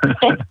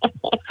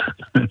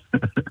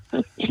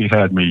she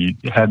had me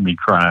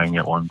crying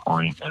at one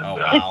point, and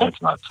it's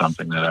not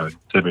something that I would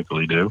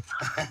typically do.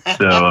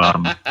 So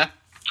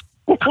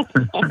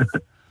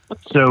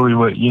so we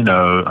would, you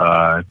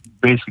know,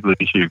 basically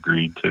she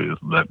agreed to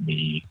let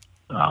me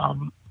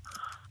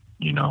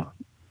you know,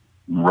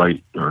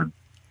 write, or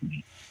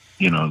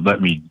you know,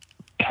 let me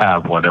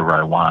have whatever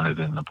I wanted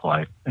in the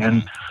play.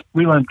 And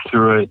we went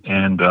through it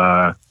and,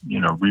 you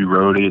know,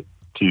 rewrote it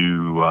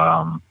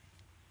to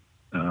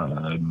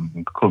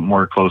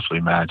more closely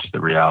match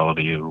the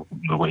reality of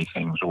the way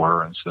things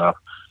were and stuff.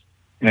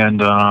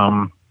 And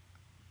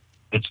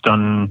it's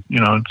done, you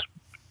know,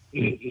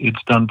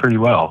 it's done pretty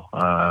well.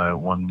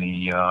 Won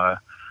the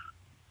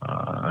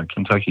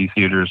Kentucky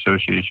Theater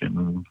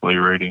Association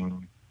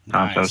playwriting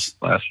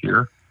contest last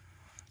year.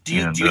 Do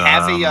you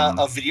have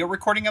a video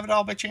recording of it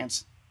all by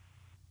chance?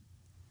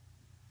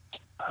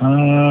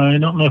 I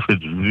don't know if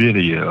it's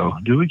video.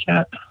 Do we,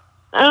 Kat?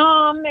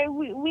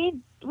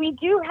 We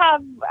do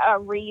have a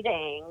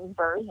reading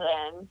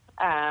version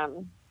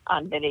on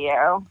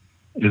video.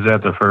 Is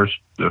that the first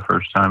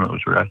time it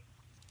was read?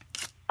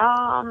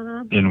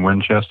 In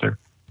Winchester,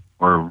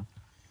 or?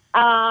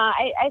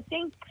 I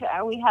think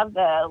we have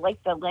the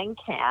Link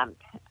Camp.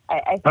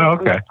 I think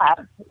okay.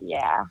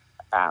 Yeah.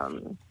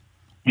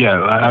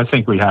 Yeah, I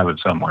think we have it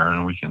somewhere,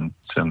 and we can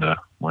send a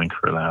link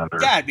for that.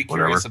 Or I'd be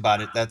curious whatever.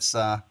 about it. That's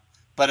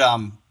but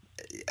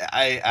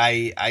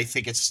I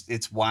think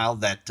it's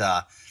wild that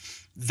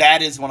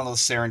that is one of those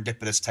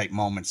serendipitous type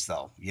moments,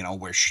 though, you know,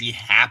 where she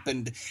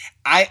happened.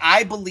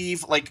 I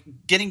believe, like,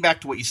 getting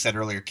back to what you said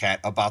earlier, Kat,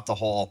 about the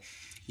whole,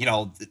 you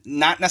know,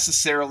 not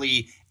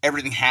necessarily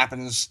everything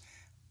happens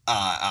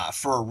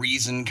for a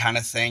reason kind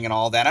of thing and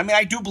all that. I mean,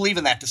 I do believe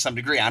in that to some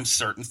degree on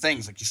certain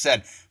things, like you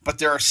said, but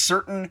there are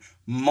certain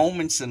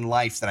moments in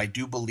life that I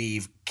do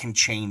believe can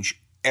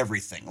change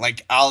everything.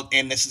 Like,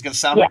 and this is going to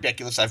sound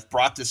ridiculous, I've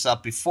brought this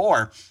up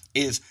before,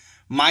 is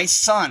my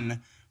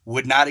son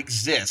would not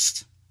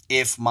exist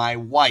if my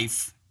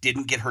wife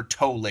didn't get her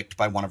toe licked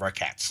by one of our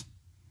cats.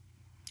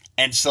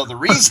 And so the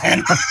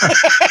reason,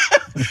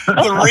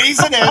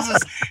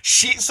 is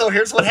she. So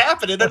here's what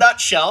happened in a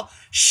nutshell.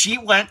 She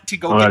went to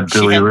go get.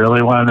 Do we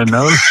really want to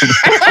know?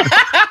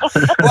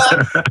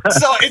 Well,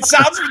 so it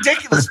sounds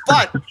ridiculous,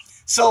 but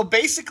so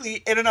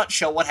basically, in a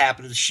nutshell, what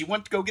happened is she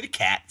went to go get a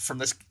cat from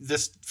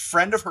this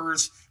friend of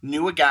hers.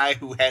 Knew a guy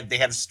who had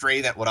a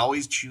stray that would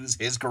always choose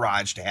his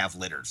garage to have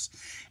litters.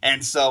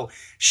 And so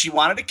she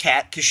wanted a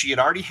cat because she had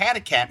already had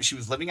a cat and she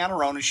was living on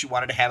her own, and she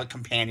wanted to have a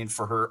companion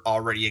for her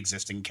already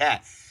existing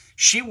cat.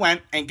 She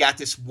went and got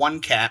this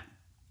one cat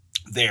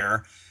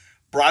there,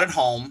 brought it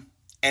home,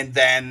 and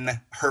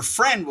then her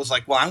friend was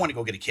like, well, I want to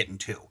go get a kitten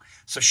too.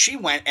 So she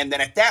went, and then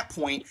at that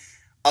point,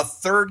 a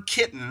third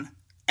kitten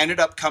ended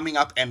up coming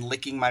up and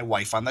licking my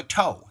wife on the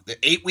toe, the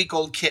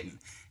 8-week-old kitten.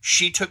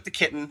 She took the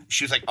kitten.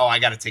 She was like, oh, I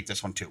got to take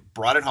this one too.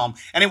 Brought it home.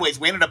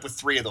 Anyways, we ended up with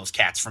 3 of those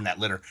cats from that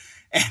litter.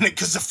 And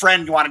because the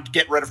friend wanted to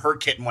get rid of her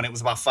kitten when it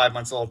was about 5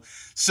 months old.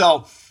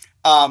 So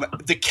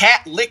the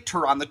cat licked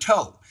her on the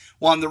toe.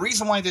 Well, and the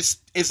reason why this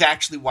is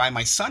actually why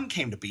my son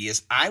came to be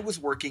is I was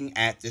working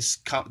at this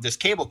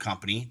cable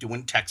company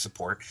doing tech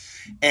support.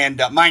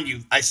 And mind you,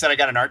 I said I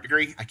got an art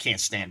degree. I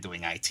can't stand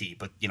doing IT,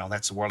 but,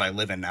 that's the world I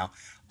live in now.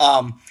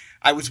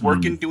 I was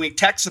working doing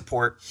tech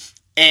support,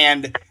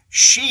 and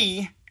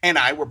she and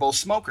I were both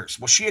smokers.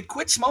 Well, she had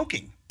quit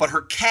smoking, but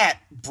her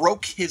cat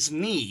broke his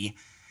knee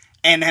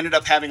and ended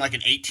up having like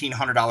an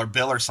 $1,800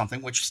 bill or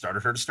something, which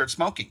started her to start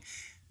smoking.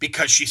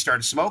 Because she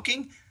started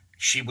smoking,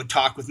 she would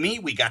talk with me.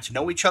 We got to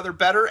know each other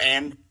better,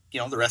 and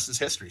the rest is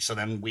history. So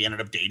then we ended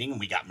up dating, and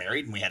we got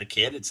married, and we had a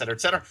kid, et cetera, et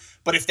cetera.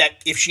 But if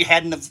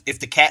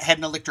the cat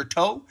hadn't licked her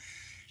toe,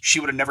 she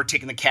would have never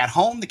taken the cat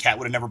home. The cat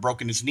would have never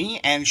broken his knee,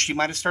 and she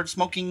might have started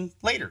smoking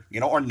later,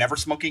 or never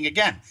smoking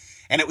again.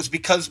 And it was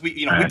because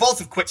we both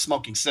have quit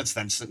smoking since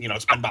then. So,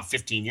 it's been about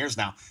 15 years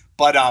now.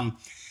 But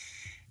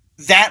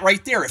that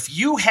right there, if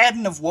you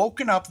hadn't have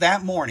woken up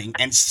that morning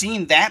and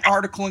seen that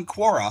article in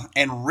Quora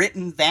and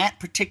written that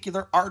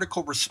particular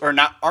article, or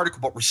not article,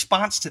 but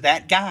response to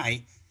that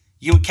guy,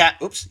 you and Kat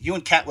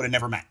would have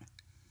never met.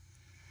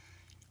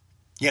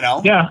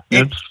 Yeah,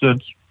 it's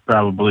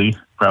probably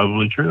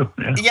true.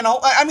 Yeah.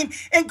 I mean,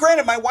 and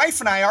granted, my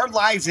wife and I, our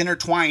lives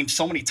intertwined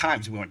so many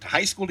times. We went to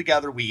high school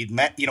together. We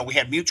met, we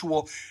had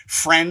mutual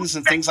friends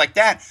and things like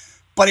that.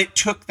 But it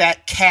took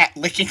that cat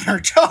licking her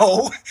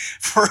toe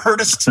for her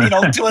to,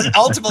 to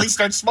ultimately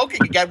start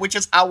smoking again, which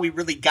is how we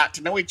really got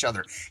to know each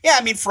other. Yeah,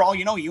 I mean, for all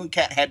you know, you and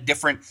Kat had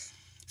different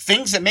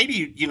things that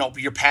maybe,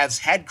 your paths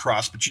had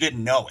crossed, but you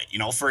didn't know it.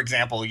 For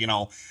example, you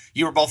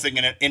were both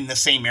in the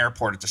same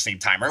airport at the same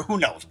time, or who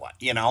knows what,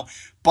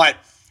 But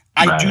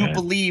I do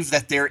believe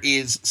that there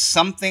is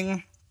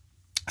something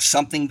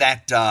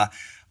that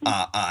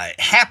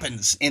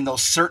happens in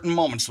those certain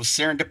moments, those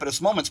serendipitous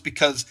moments,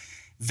 because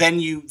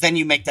then you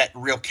make that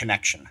real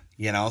connection,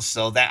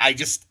 so that I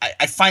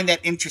find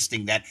that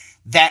interesting, that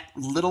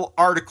little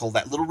article,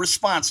 that little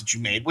response that you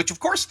made, which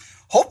of course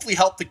hopefully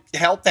helped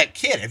that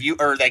kid.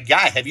 That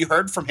guy, have you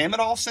heard from him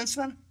at all since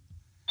then?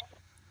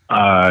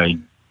 I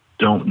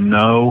don't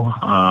know.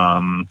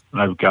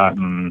 I've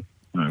gotten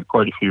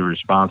quite a few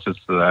responses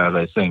to that.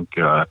 I think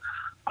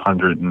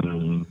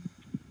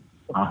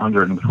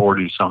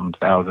 140 something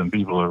thousand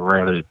people have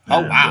read it.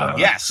 Oh, wow.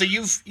 Yeah. So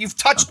you've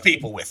touched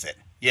people with it,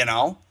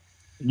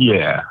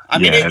 Yeah, I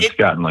mean, it's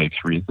gotten like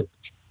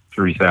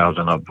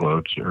 3,000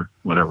 upvotes or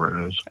whatever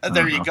it is.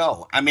 There you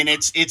go. I mean,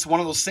 it's one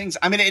of those things.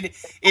 I mean,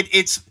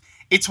 it's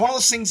one of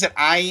those things that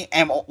I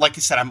am, like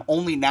I said, I'm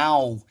only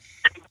now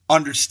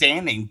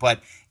understanding, but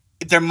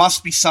there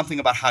must be something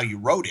about how you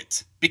wrote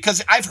it,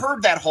 because I've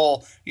heard that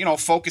whole,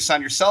 focus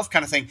on yourself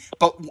kind of thing,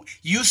 but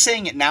you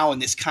saying it now in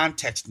this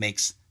context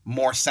makes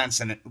more sense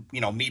than,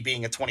 me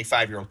being a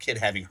 25-year-old kid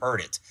having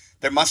heard it.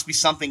 There must be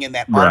something in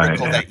that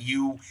article that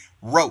you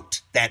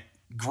wrote that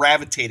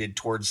gravitated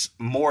towards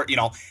more,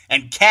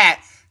 and Kat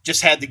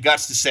just had the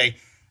guts to say,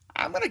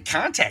 I'm going to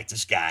contact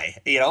this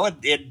guy,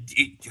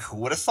 who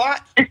would have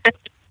thought?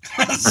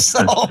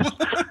 So,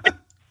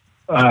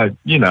 I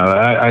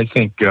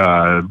think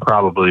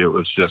probably it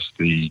was just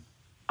the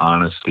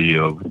honesty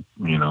of,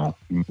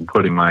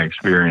 putting my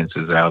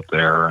experiences out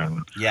there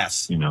and,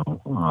 yes,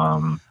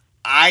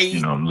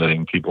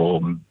 letting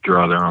people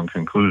draw their own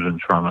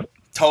conclusions from it.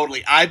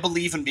 Totally. I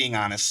believe in being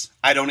honest.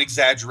 I don't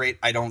exaggerate.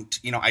 I don't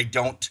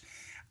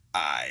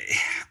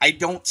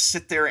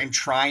sit there and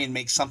try and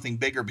make something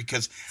bigger,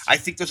 because I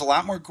think there's a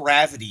lot more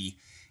gravity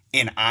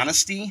in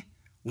honesty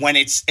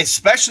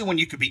especially when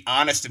you could be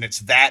honest and it's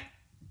that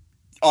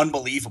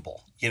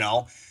unbelievable,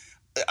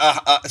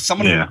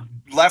 someone who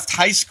left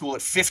high school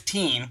at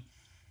 15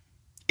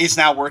 is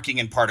now working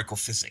in particle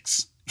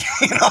physics.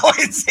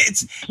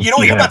 It's you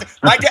don't hear about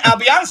I'll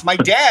be honest, my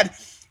dad,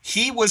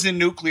 he was in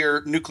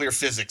nuclear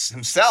physics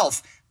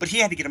himself, but he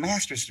had to get a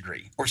master's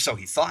degree, or so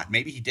he thought.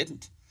 Maybe he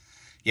didn't,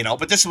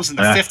 but this was in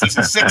the 50s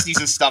and 60s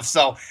and stuff.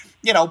 So,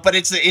 but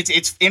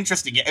it's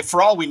interesting.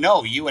 For all we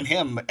know, you and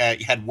him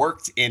had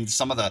worked in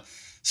some of the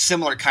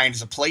similar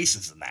kinds of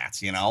places in that,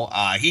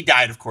 he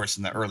died, of course,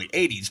 in the early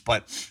 80s.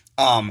 But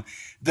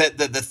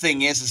the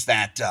thing is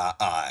that,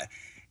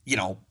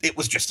 it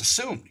was just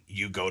assumed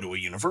you go to a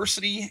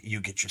university, you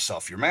get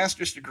yourself your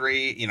master's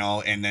degree,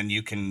 and then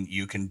you can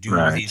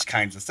do these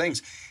kinds of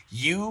things.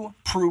 You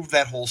proved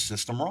that whole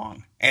system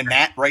wrong. And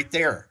that right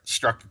there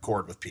struck a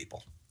chord with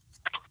people.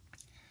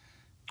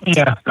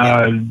 Yeah,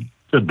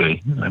 could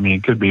be. I mean,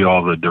 it could be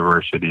all the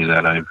diversity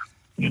that I've,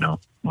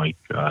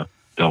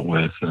 dealt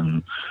with.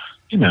 And,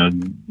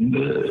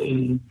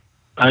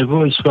 I've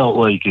always felt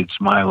like it's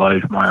my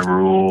life, my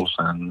rules,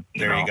 and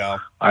there you go.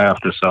 I have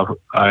to suffer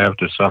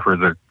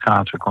the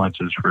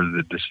consequences for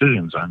the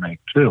decisions I make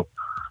too.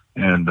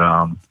 And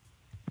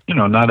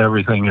not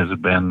everything has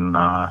been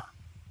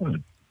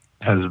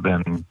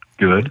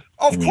good.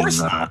 Of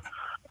course not.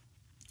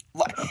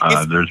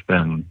 There's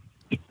been.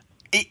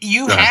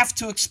 You have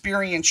to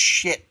experience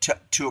shit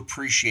to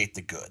appreciate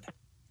the good.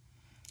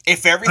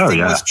 If everything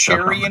was cherry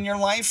definitely in your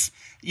life,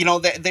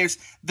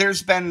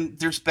 there's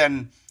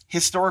been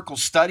historical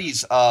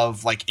studies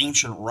of like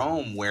ancient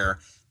Rome where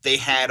they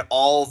had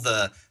all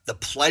the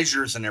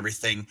pleasures and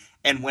everything.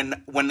 And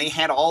when they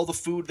had all the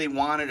food they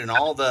wanted and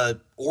all the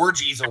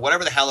orgies or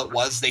whatever the hell it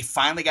was, they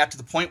finally got to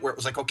the point where it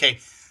was like, okay,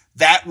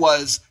 that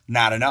was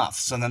not enough.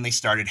 So then they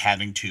started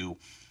having to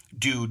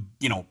do,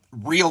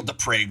 real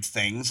depraved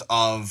things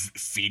of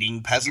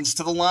feeding peasants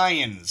to the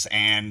lions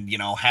and,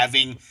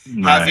 having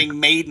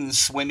maidens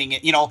swimming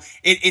in,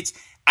 it's,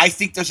 I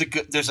think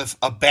there's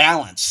a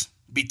balance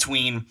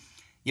between,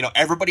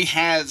 everybody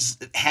has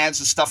the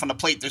stuff on the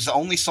plate. There's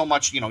only so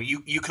much, you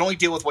can only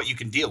deal with what you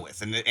can deal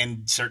with,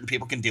 and certain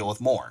people can deal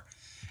with more.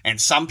 And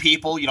some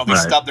people, they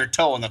stub their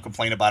toe and they'll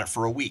complain about it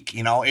for a week.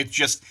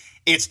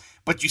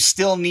 But you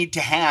still need to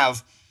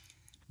have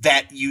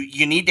that.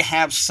 You need to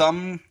have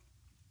some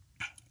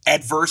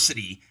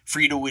adversity for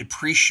you to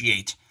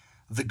appreciate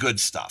the good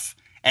stuff.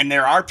 And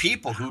there are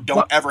people who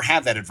don't ever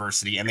have that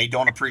adversity and they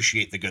don't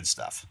appreciate the good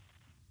stuff.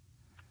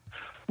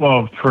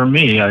 Well, for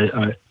me,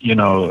 I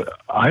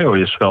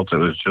always felt it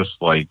was just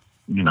like,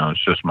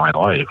 it's just my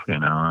life,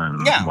 and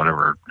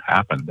whatever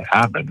happened.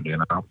 I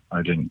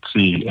didn't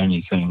see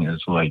anything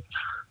as like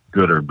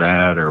good or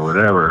bad or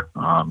whatever.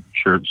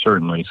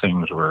 Certainly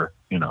things were,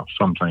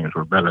 some things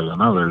were better than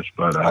others,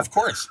 but of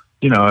course,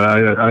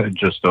 I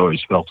just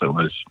always felt it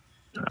was,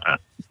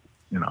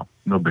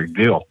 no big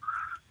deal.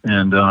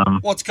 And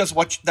well, it's because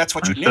that's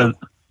what you knew.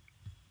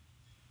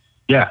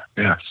 Yeah.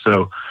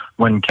 So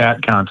when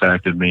Kat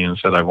contacted me and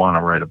said, I want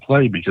to write a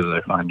play because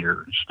I find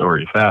your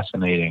story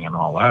fascinating and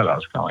all that, I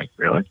was kind of like,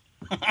 really?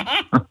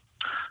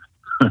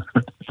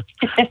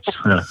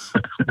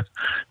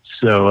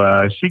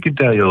 So she could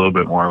tell you a little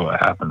bit more what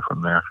happened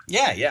from there.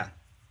 Yeah.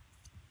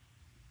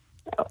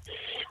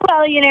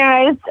 Well,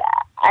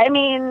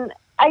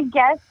 I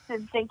guess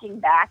in thinking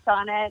back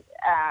on it,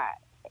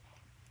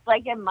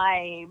 like in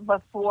my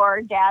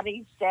before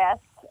Daddy's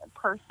death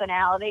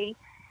personality,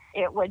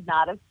 it would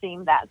not have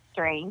seemed that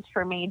strange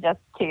for me just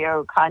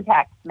to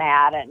contact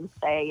Matt and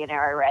say,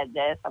 I read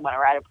this, I want to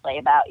write a play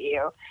about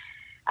you.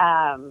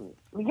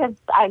 Because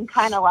I'm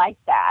kind of like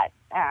that.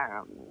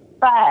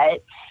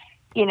 But,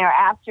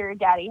 after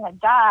Daddy had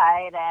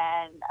died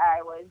and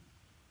I was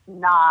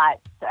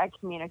not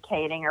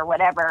communicating or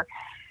whatever,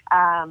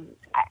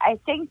 I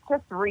think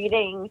just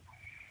reading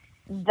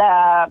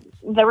the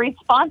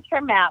response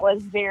from Matt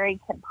was very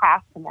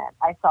compassionate,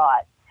 I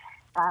thought.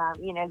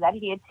 That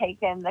he had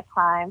taken the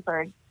time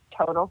for a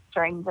total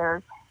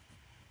stranger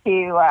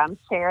to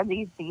share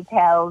these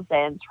details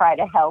and try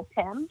to help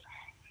him.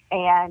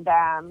 And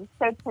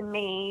so to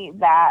me,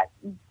 that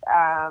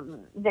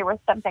there was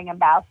something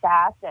about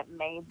that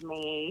made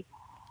me,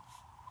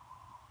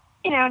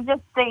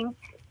 just think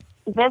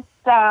this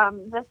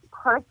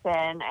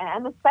person,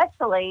 and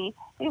especially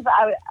because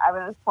I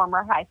was a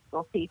former high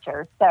school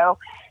teacher, so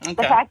the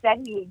fact that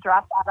he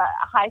dropped out of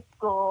high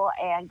school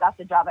and got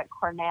the job at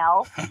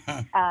Cornell,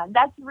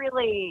 that's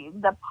really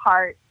the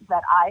part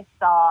that I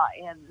saw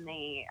in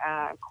the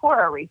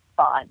Cora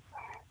response.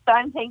 So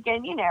I'm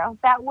thinking,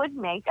 that would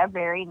make a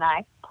very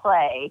nice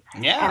play.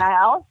 Yeah. And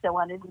I also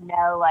wanted to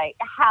know, like,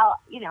 how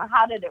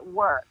did it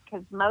work?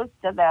 Because most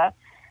of the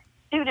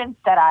students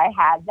that I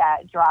had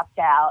that dropped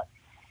out,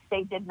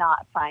 they did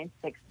not find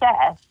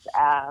success,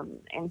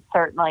 and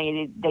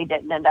certainly they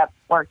didn't end up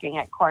working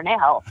at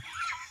Cornell.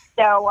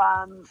 So,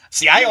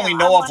 see, I only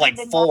know of like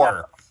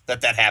 4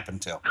 that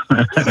happened to.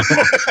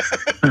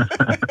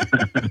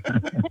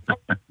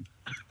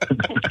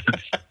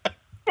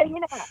 So,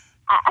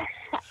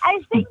 I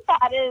think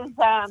that is,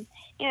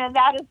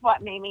 that is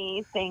what made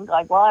me think,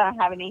 like, well, I don't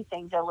have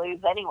anything to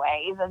lose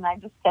anyways, and I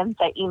just sent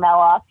the email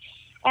off.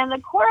 And the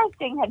chorus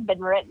thing had been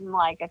written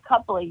like a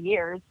couple of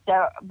years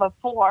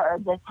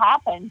before this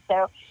happened.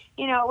 So,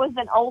 it was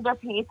an older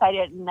piece. I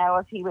didn't know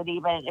if he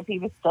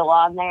was still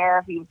on there,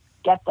 if he would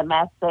get the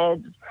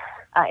message,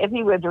 if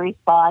he would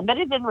respond. But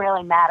it didn't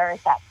really matter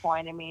at that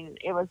point. I mean,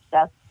 it was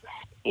just,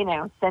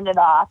 send it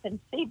off and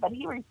see. But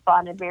he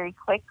responded very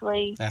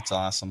quickly. That's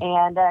awesome.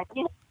 And,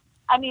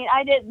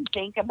 I didn't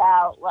think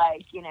about,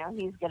 like,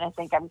 he's going to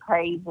think I'm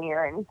crazy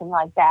or anything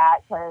like that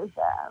because,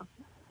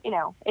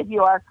 if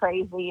you are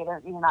crazy,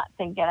 you're not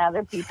thinking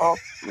other people,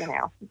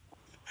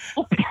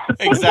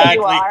 Exactly.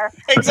 you are.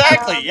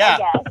 Exactly. Yeah.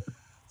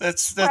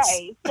 That's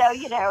right.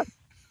 So,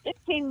 it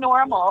seemed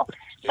normal.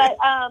 But,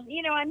 I'm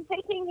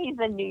thinking he's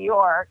in New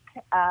York,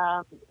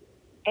 and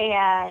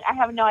I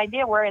have no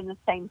idea we're in the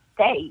same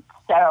state.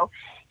 So,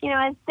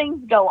 as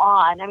things go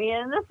on,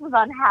 and this was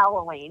on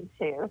Halloween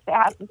too. So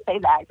I have to say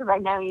that because I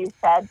know you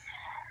said,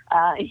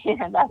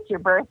 that's your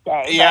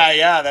birthday.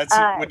 Yeah. That's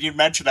when you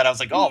mentioned that, I was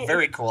like, oh,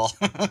 very cool.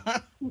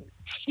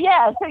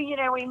 Yeah. So,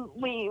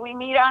 we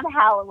meet on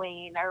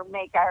Halloween or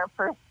make our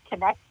first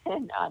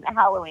connection on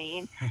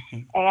Halloween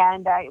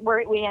and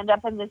we end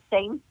up in the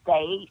same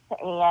state.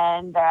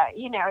 And,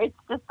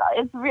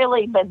 it's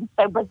really been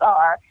so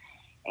bizarre.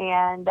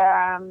 And,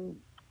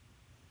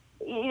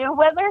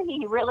 whether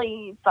he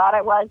really thought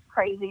I was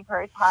crazy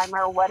for a time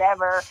or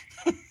whatever,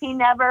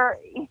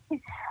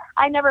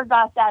 I never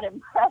got that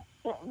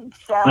impression.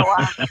 So,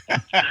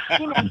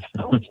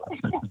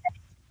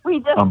 we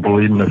just I'm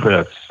bleeding the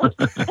fits.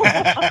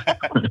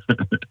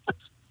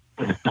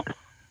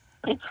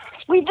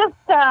 we just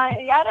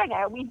I don't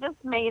know, we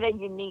just made a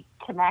unique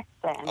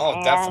connection.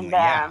 Oh, definitely,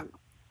 yeah.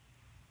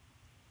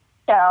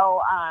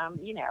 So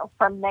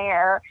from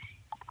there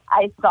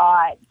I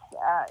thought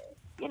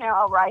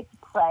I'll write the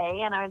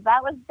play, and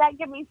that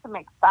gave me some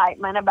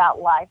excitement about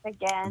life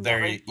again.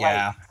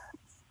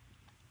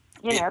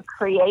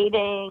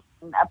 Creating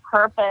a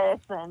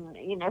purpose and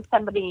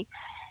somebody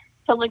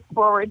to look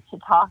forward to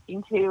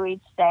talking to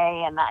each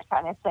day and that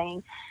kind of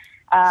thing.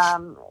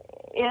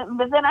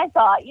 But then I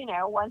thought,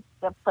 once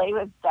the play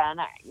was done,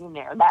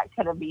 that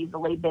could have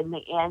easily been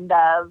the end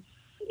of,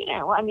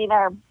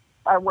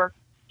 our work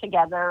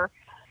together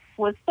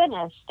was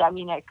finished. I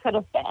mean, it could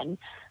have been,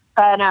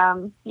 but,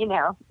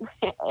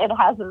 it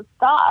hasn't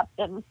stopped.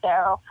 And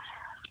so,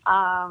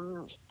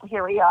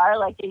 here we are,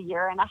 like a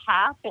year and a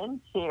half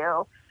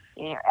into,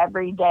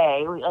 every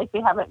day,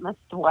 we haven't missed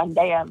one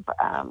day of,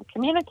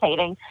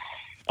 communicating.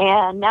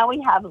 And now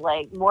we have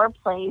like more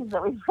plays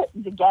that we've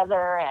written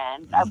together,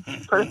 and our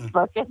first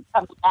book is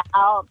coming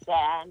out,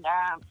 and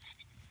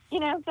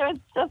so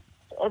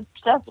it's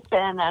just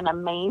been an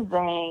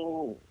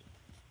amazing,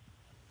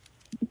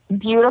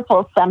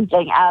 beautiful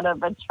something out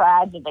of a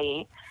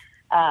tragedy.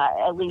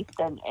 At least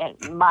in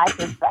my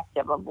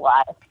perspective of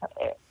life,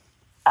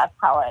 that's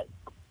how it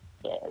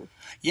is.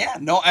 Yeah,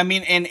 no, I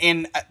mean,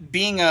 and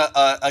being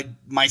a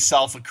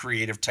myself a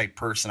creative type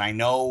person, I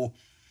know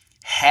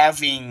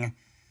having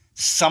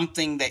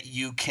something that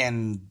you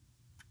can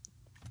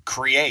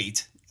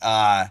create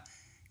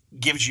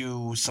gives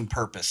you some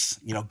purpose,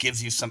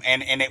 gives you some,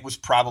 and it was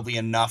probably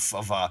enough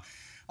of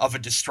a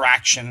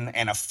distraction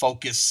and a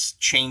focus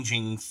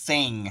changing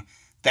thing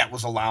that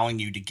was allowing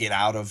you to get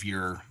out of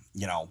your,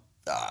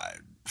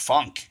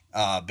 funk,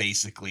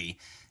 basically.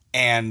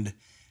 And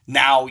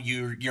now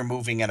you're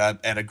moving at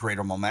a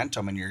greater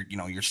momentum, and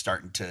you're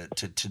starting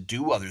to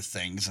do other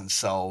things. And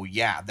so,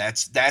 yeah,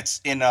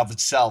 that's in of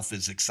itself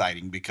is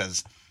exciting,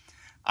 because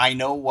I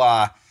know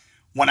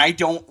when I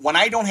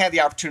don't have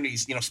the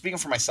opportunities, speaking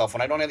for myself,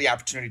 when I don't have the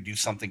opportunity to do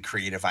something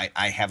creative,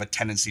 I have a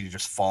tendency to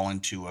just fall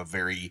into a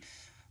very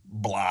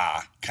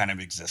blah kind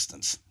of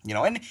existence,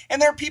 and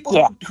there are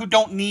people who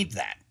don't need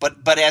that,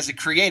 but as a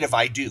creative,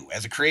 I do.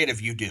 As a creative,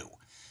 you do,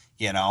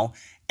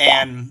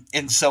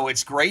 and so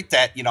it's great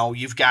that,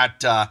 you've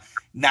got,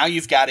 now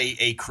you've got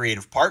a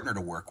creative partner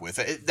to work with.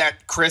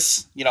 That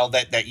Chris,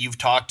 that you've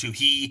talked to,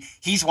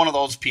 he's one of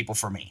those people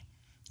for me.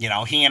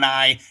 He and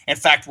I, in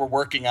fact, we're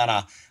working on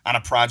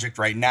a project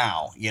right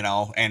now,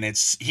 and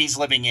he's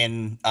living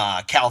in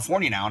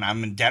California now, and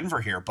I'm in Denver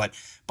here, but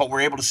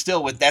we're able to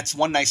still, that's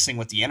one nice thing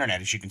with the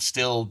internet, is you can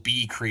still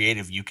be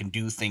creative. You can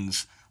do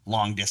things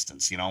long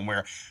distance, and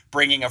we're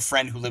bringing a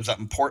friend who lives up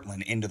in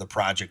Portland into the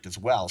project as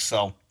well.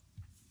 So,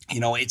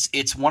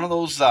 it's one of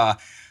those, I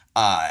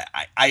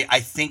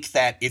think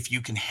that if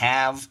you can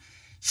have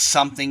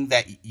something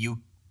that you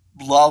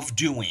love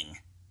doing,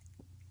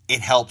 it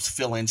helps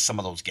fill in some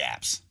of those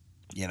gaps,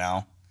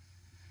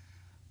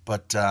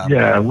 But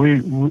yeah,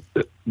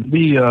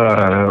 we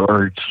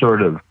are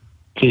sort of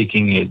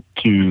taking it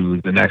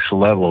to the next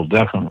level.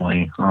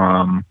 Definitely,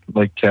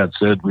 like Kat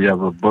said, we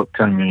have a book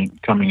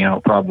coming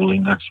out probably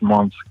next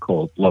month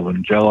called Love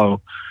and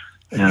Jello,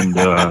 and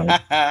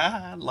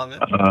I love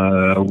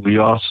it. We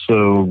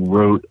also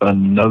wrote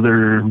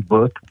another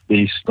book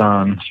based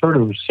on sort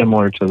of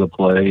similar to the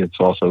play. It's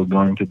also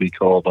going to be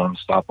called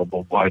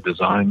Unstoppable by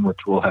Design,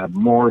 which will have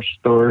more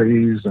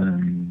stories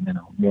and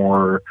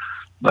more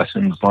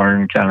lessons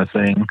learned kind of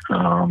thing,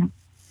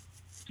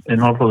 and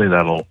hopefully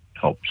that'll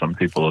help some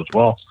people as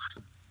well.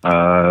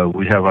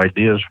 We have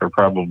ideas for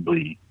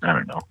probably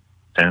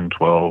 10,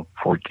 12,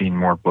 14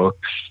 more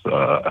books,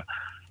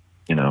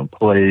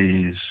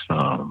 plays,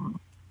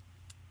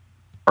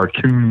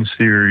 cartoon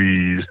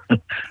series.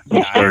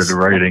 We started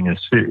writing a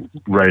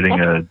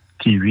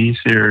TV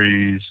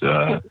series.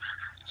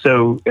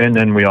 So, and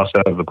then we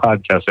also have the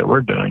podcast that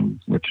we're doing,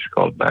 which is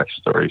called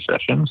Backstory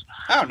Sessions.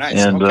 Oh,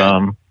 nice. And,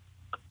 okay.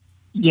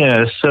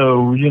 Yeah,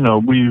 so,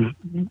 we've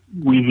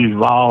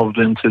evolved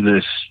into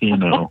this,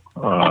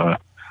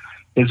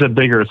 it's a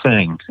bigger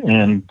thing.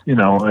 And,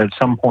 at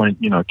some point,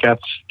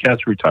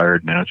 Kat's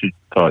retired now. She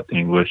taught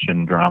English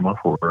and drama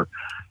for,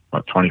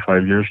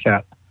 25 years,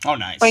 Kat? Oh,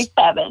 nice.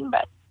 27,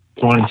 but...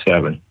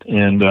 27.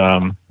 And,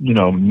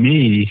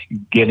 me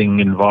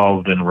getting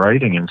involved in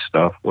writing and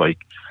stuff, like,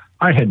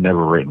 I had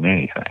never written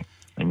anything.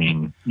 I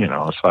mean,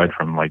 aside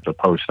from, like, the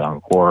post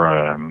on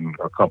Quora and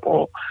a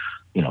couple,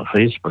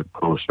 Facebook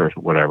posts or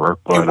whatever.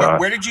 But hey,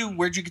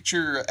 where'd you get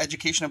your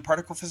education in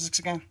particle physics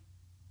again?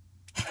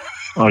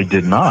 I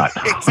did not.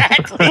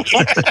 Exactly.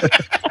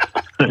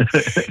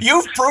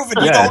 You've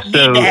proven you don't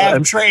need to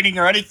have training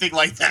or anything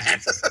like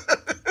that.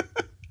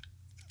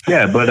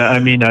 Yeah, but I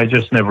mean, I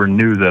just never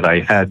knew that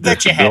I had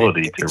this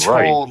ability to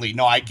write. Totally,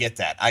 no, I get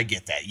that.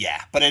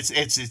 Yeah, but it's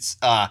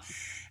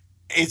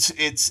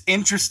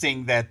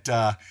interesting that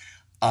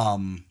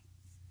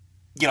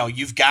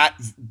you've got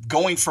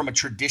going from a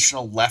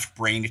traditional left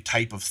brain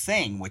type of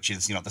thing, which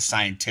is, the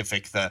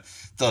scientific, the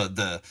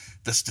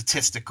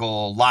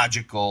statistical,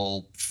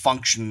 logical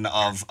function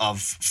of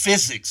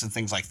physics and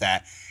things like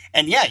that.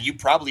 And yeah, you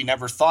probably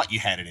never thought you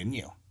had it in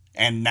you.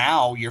 And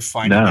now you're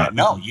finding that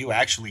no, you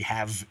actually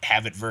have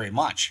it very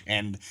much.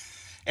 And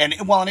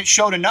it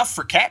showed enough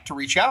for Kat to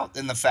reach out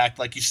in the fact,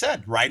 like you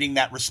said, writing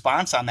that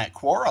response on that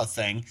Quora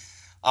thing.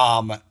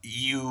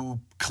 You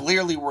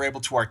clearly were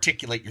able to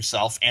articulate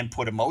yourself and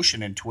put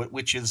emotion into it,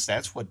 which is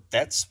that's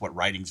what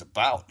writing's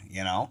about,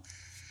 at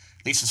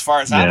least as far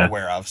as I'm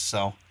aware of.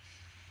 So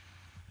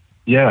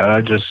yeah,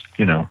 I just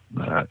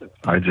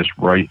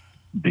write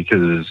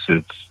because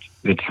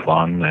it's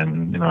fun,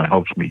 and it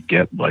helps me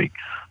get like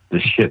the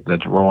shit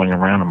that's rolling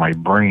around in my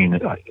brain.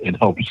 It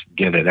helps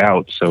get it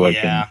out so I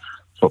can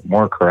put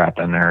more crap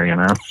in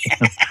there,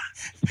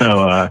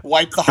 So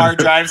wipe the hard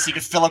drive so you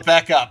can fill it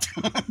back up.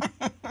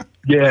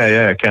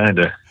 Yeah, kind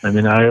of. I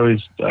mean, I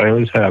always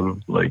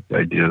have like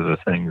ideas of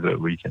things that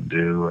we can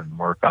do and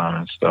work on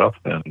and stuff.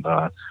 And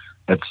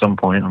at some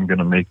point, I'm going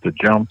to make the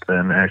jump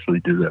and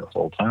actually do that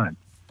full time.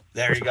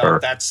 There you go.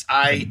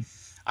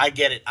 I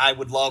get it. I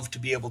would love to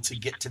be able to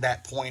get to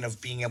that point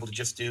of being able to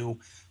just do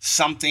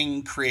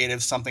something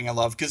creative, something I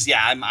love. Because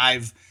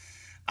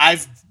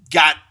I've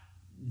got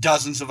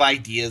dozens of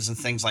ideas and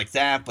things like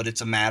that, but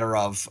it's a matter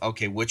of,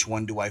 okay, which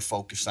one do I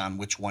focus on?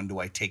 Which one do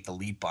I take the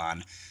leap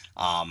on?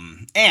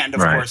 And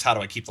of course, how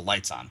do I keep the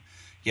lights on?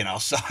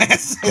 So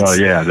it's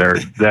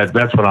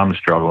that's what I'm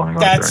struggling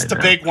with. That's the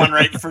big one,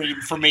 right?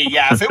 For me.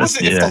 Yeah. If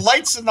if the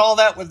lights and all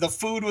that with the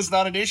food was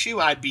not an issue,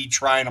 I'd be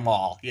trying them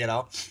all,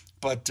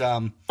 but,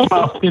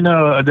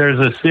 there's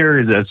a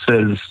theory that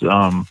says,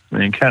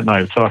 and Kat and I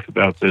have talked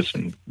about this,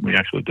 and we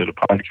actually did a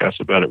podcast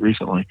about it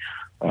recently.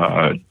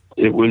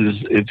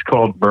 It's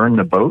called Burn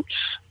the Boats,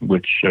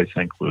 which I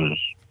think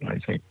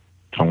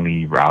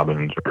Tony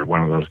Robbins or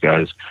one of those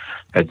guys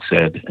had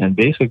said. And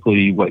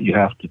basically what you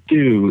have to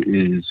do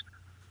is,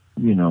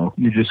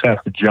 you just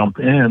have to jump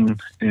in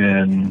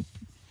and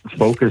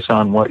focus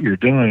on what you're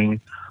doing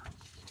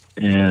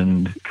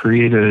and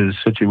create a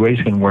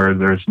situation where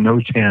there's no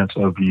chance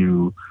of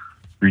you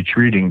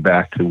retreating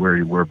back to where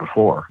you were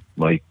before.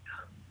 Like,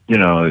 you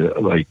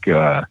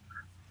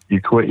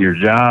quit your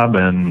job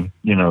and,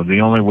 the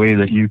only way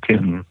that you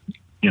can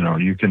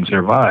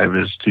survive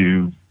is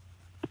to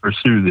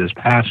pursue this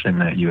passion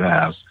that you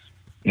have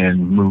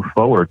and move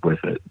forward with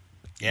it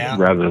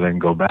rather than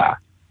go back.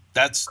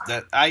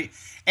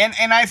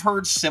 I've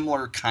heard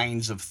similar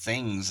kinds of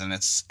things, and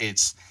it's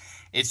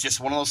just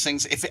one of those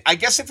things. If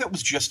it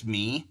was just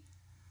me,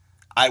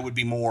 I would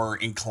be more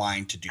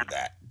inclined to do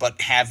that.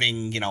 But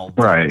having,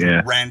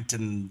 rent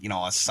and,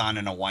 a son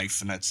and a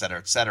wife and et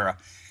cetera,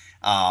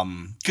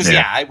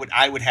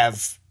 I would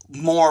have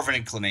more of an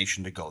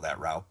inclination to go that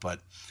route.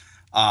 But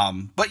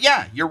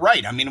yeah, you're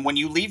right. I mean, when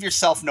you leave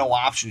yourself no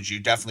options, you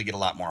definitely get a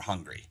lot more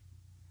hungry.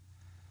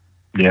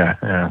 Yeah.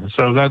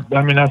 So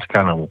that's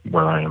kind of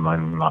where I am.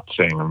 I'm not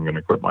saying I'm going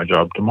to quit my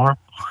job tomorrow,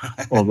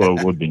 although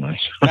it would be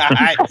nice.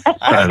 I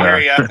hear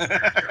you.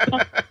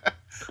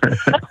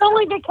 That's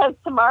only because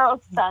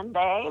tomorrow's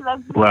Sunday.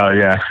 Well,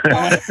 yeah.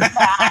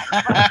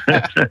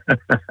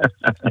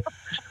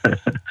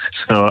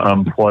 So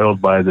I'm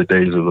spoiled by the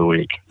days of the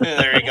week.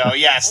 There you go.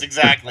 Yes,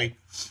 exactly.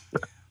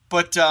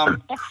 But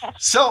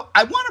so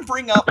I want to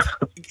bring up,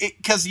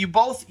 because you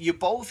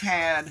both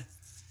had,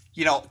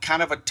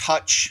 kind of a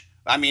touch.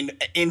 I mean,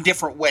 in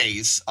different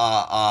ways.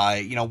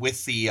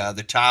 With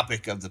the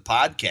topic of the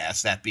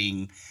podcast, that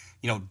being,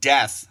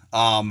 death.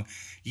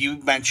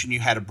 You mentioned you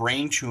had a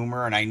brain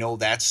tumor, and I know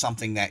that's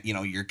something that,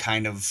 you're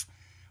kind of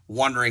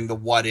wondering the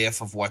what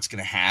if of what's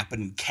going to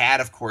happen. Kat,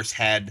 of course,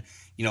 had,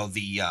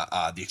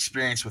 the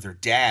experience with her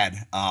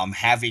dad,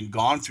 having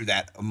gone through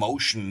that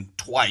emotion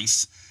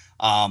twice.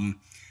 I'll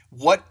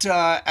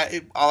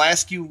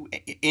ask you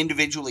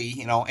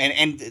individually,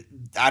 and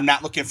I'm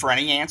not looking for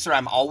any answer.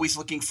 I'm always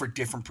looking for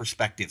different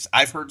perspectives.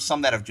 I've heard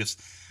some that have just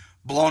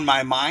blown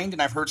my mind,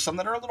 and I've heard some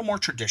that are a little more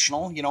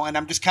traditional, and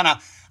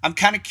I'm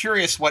kind of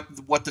curious what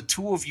the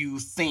two of you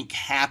think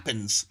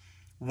happens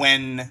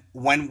when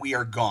we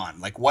are gone.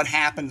 Like, what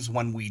happens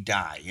when we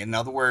die? In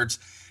other words,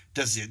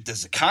 does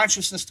the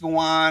consciousness go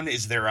on?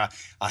 Is there a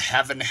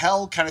heaven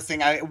hell kind of thing?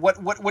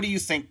 What do you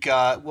think?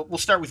 We'll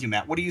start with you,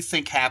 Matt. What do you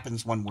think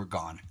happens when we're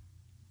gone?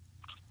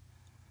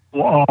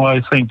 Well,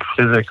 I think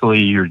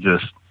physically you're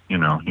just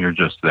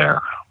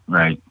there,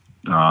 right?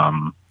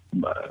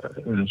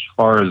 As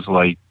far as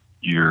like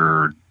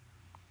your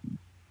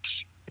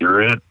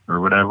spirit or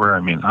whatever,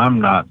 I mean,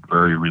 I'm not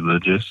very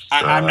religious.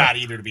 I'm not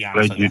either, to be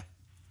honest with you.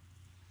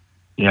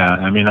 Yeah,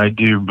 I mean, I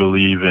do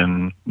believe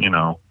in,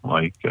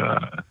 I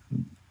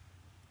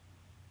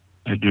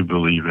do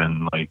believe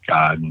in like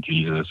God and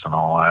Jesus and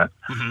all that.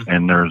 Mm-hmm.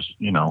 And there's,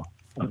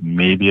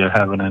 maybe a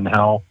heaven and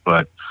hell,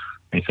 but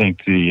I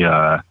think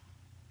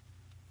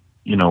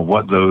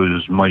what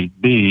those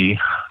might be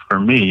for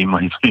me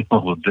might be a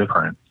little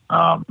different.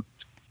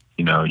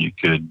 You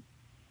could,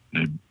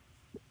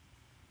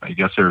 I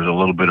guess there's a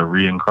little bit of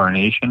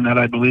reincarnation that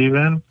I believe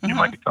in. Mm-hmm. You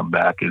might come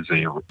back as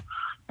a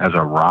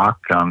rock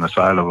on the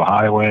side of a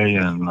highway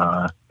in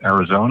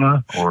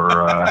Arizona,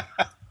 or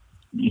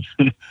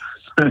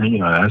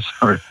that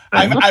sort of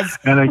thing.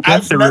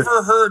 I've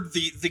never heard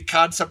the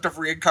concept of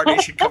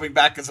reincarnation coming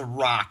back as a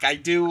rock. I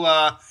do.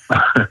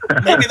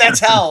 Maybe that's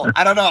hell.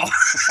 I don't know.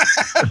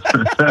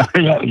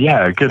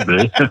 yeah, it could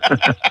be.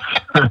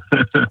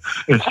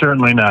 It's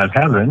certainly not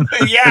heaven.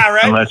 Yeah,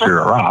 right. Unless you're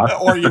a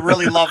rock, or you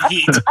really love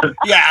heat.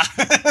 Yeah.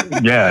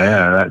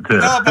 yeah, that too.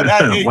 No, but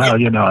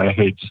I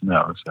hate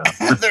snow. So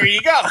there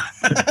you go.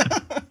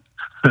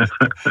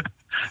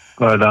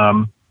 But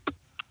I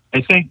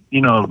think,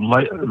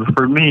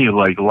 for me,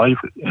 like life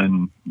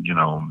and,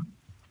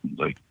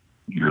 like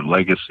your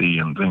legacy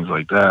and things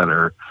like that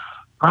are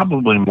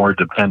probably more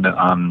dependent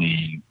on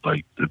the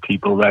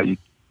people that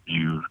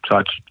you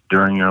touched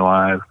during your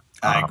life.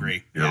 I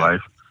agree. Your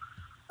life.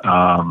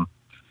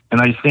 And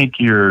I think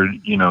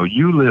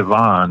you live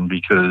on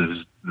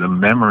because the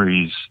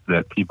memories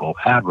that people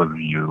have of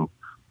you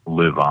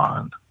live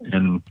on.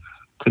 And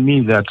to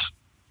me, that's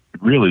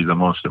really the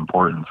most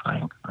important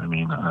thing. I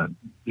mean,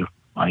 if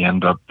I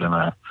end up in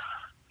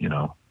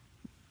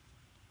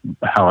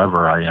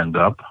however I end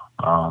up,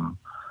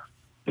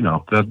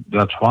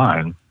 that's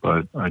fine.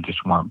 But I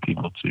just want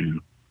people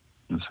to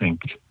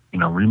think,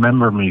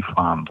 remember me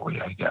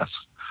fondly, I guess.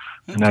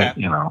 Okay. And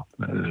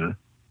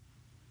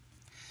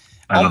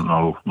I don't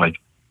know,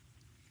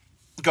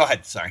 Go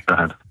ahead. Sorry. Go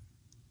ahead.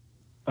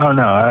 Oh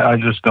no, I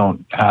just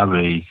don't have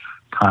a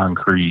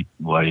concrete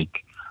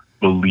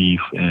belief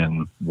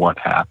in what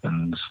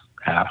happens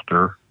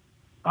after.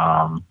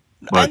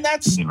 But, and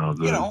that's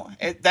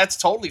that's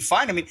totally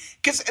fine. I mean,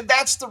 because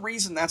that's the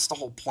reason. That's the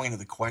whole point of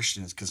the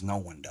question, is because no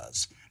one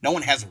does. No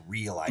one has a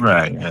real idea.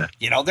 Right.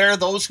 Yeah. There are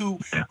those who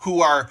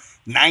are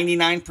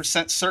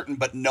 99% certain,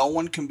 but no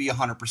one can be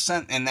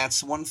 100%. And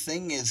that's one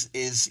thing is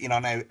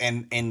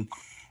and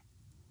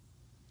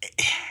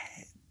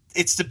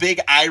it's the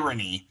big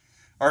irony,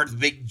 or the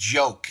big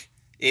joke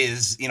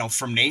is,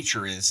 from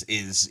nature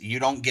is you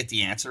don't get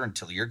the answer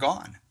until you're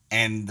gone.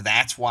 And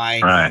that's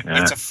why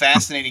it's a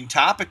fascinating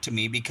topic to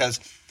me, because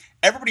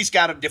everybody's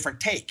got a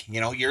different take.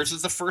 Yours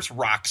is the first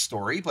rock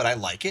story, but I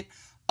like it.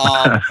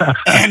 And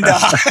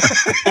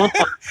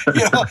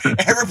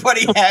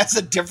everybody has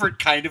a different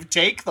kind of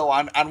take, though,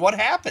 on what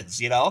happens.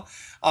 So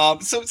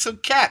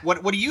Kat,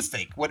 what do you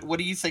think? What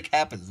do you think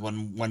happens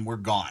when we're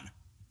gone?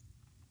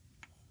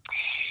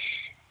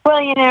 Well,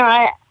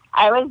 I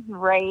was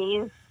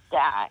raised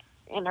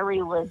in a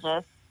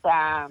religious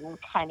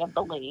kind of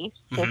belief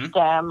system.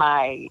 Mm-hmm.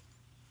 I,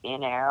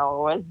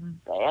 was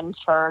in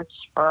church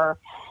for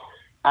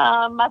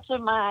much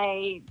of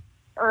my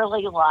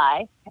early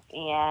life,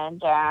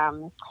 and I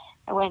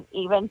went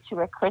even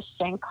to a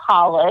Christian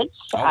college,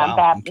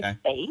 Baptist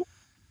faith.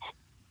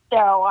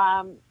 So,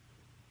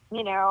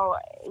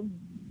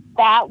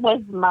 that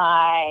was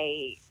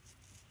my,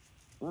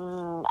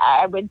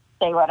 I would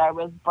say what I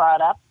was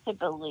brought up to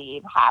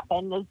believe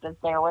happened, is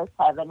that there was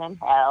heaven and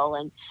hell,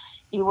 and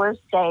you were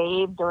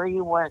saved or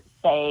you weren't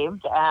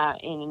saved,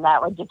 and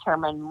that would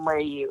determine where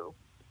you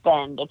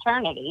spend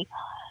eternity.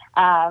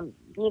 I've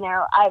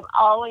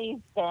always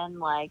been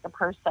a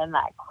person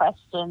that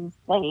questions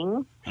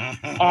things,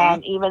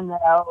 and even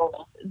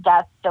though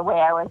that's the way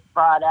I was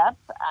brought up,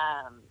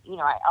 I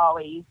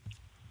always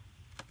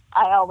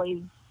I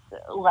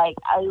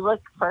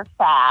look for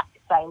facts.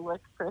 I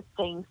look for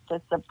things to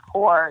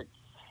support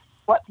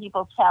what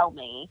people tell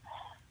me.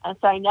 And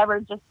so I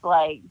never just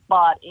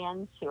bought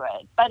into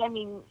it. But I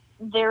mean,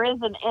 there is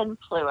an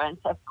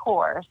influence, of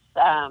course,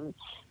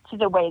 to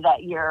the way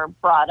that you're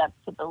brought up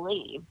to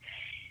believe.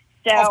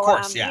 So, of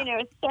course, yeah.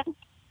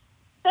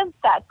 Since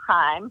that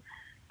time,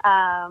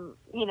 I've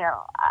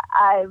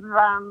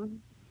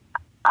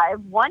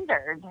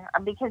wondered,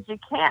 because you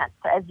can't,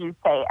 as you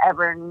say,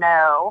 ever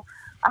know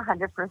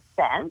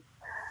 100%.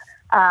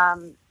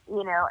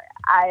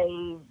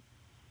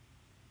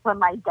 When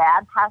my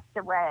dad passed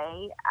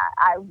away,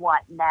 I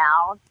want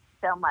now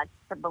so much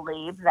to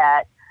believe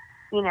that,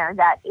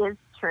 that is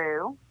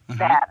true, mm-hmm.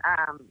 that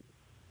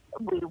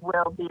we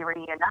will be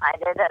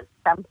reunited at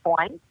some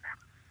point,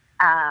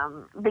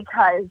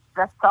 because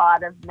the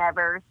thought of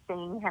never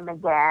seeing him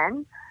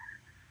again,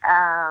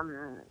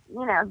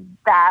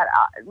 that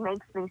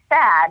makes me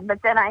sad.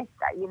 But then I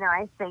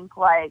think,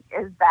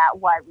 is that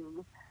why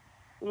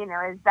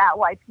is that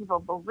why people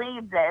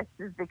believe this?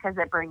 Is because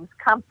it brings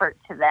comfort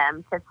to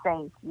them to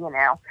think,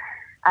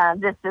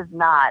 this is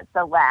not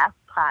the last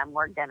time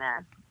we're going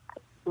to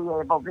be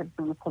able to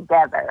be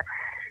together.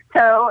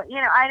 So,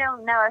 I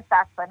don't know if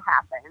that's what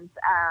happens.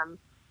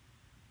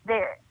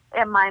 There,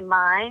 in my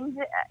mind,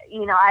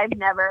 I've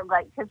never,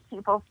 because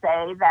people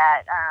say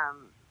that,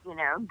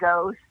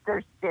 ghosts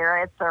or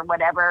spirits or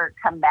whatever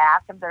come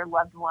back of their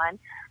loved one.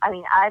 I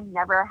mean, I've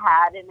never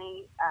had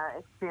any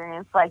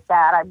experience like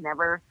that. I've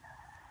never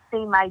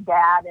seen my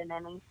dad in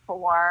any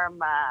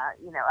form,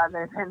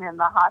 other than in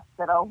the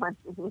hospital when,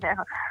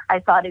 I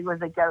thought he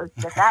was a ghost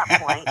at that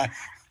point.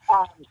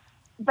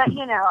 but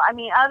I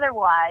mean,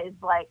 otherwise,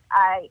 like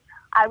I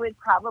would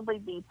probably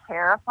be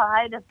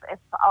terrified if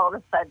all of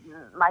a sudden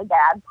my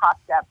dad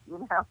popped up,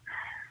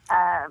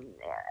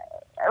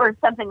 or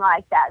something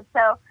like that.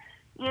 So,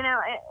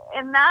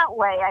 in that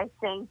way, I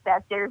think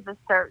that there's a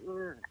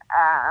certain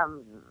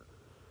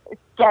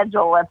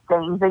schedule of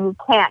things, and you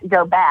can't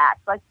go back.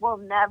 Like, we'll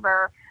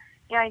never,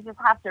 you just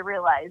have to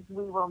realize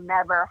we will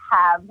never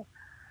have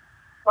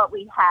what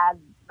we had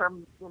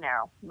from,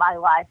 my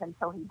life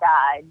until he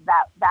died.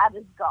 That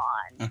is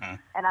gone, Mm-hmm.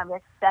 and I've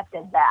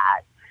accepted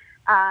that.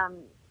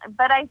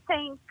 But I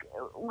think,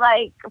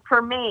 like,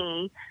 for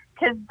me,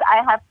 because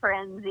I have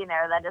friends,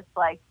 that it's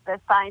like the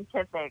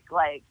scientific,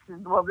 like,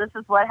 well, this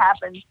is what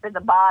happens to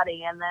the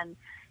body, and then,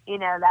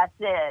 that's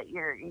it.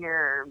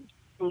 You're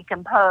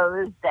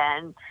decomposed,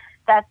 and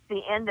that's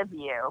the end of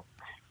you.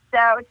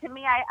 So to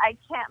me, I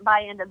can't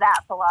buy into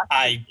that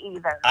philosophy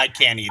either. I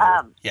can't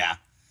either. Yeah.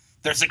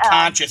 There's a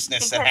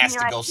consciousness that has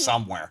to go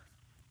somewhere.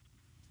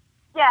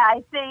 Yeah,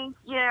 I think,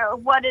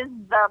 what is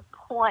the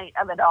point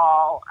of it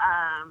all?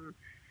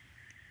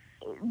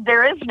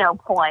 There is no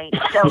point.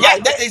 So, yeah,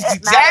 like, that is it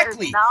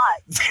exactly.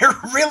 Not. There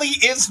really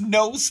is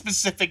no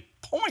specific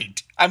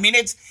point. I mean,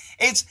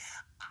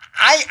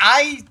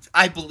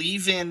 I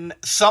believe in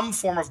some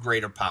form of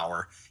greater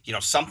power.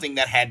 Something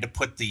that had to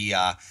put they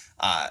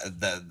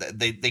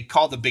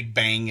call the Big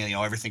Bang.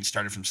 Everything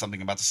started from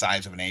something about the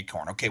size of an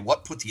acorn. Okay,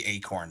 what put the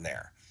acorn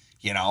there?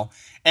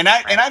 And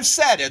I've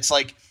said it's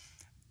like,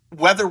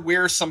 whether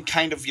we're some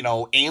kind of,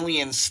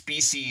 alien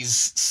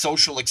species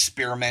social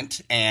experiment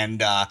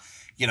and,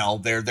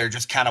 they're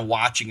just kind of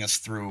watching us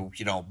through,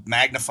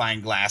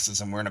 magnifying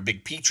glasses and we're in a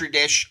big petri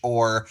dish,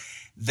 or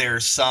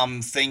there's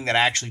something that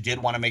actually did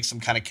want to make some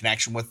kind of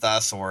connection with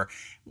us, or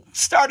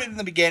started in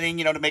the beginning,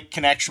 to make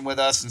connection with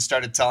us and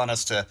started telling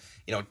us to,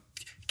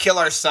 kill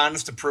our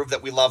sons to prove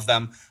that we love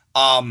them.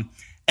 And,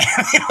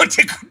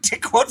 to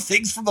quote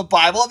things from the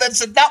Bible, and then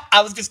said, no,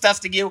 I was just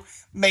testing you.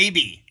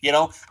 Maybe,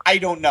 I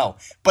don't know.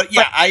 But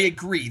yeah, I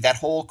agree. That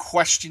whole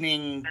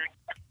questioning,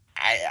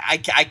 I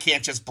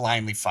can't just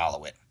blindly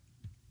follow it.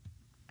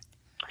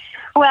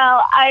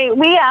 Well,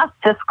 we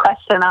asked this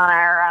question on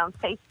our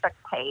Facebook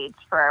page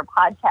for our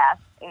podcast,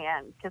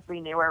 and because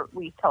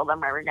we told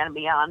them we were going to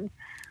be on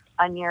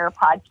your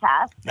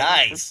podcast.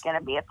 Nice. This is going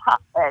to be a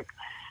topic.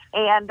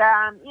 And,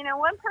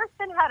 one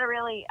person had a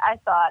really, I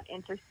thought,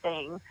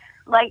 interesting,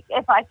 like,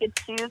 if I could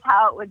choose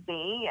how it would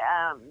be,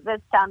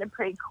 that sounded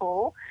pretty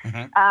cool.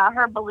 Mm-hmm.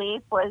 Her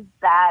belief was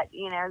that,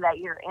 that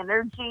your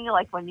energy,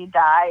 like when you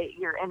die,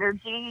 your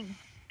energy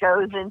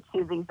goes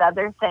into these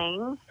other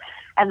things,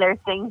 and there's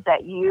things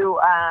that you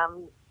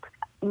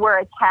were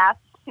attached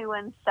to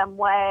in some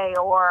way,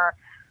 or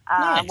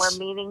Nice. were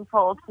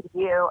meaningful to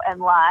you in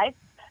life,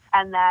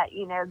 and that,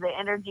 the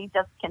energy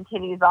just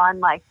continues on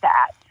like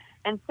that.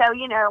 And so,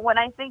 when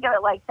I think of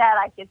it like that,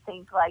 I could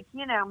think like,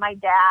 my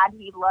dad,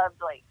 he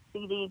loved like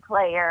CD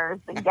players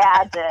and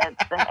gadgets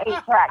and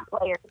 8-track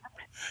players,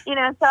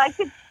 so I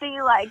could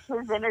see like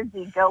his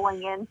energy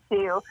going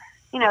into,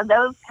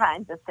 those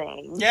kinds of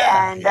things.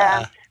 Yeah, and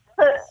yeah.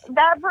 so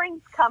that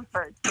brings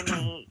comfort to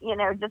me,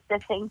 just to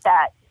think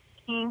that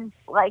he's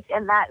like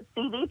in that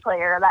CD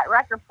player, that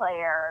record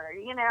player,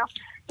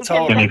 because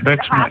Totally. Can he it's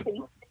fix my-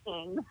 happy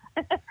things.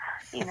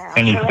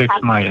 Can you fix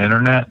my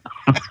internet?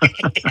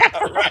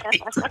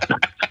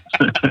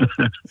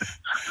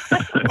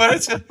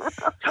 But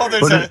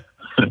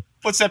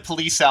what's that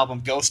Police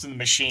album, Ghost in the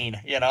Machine?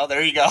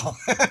 There you go.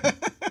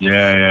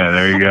 Yeah,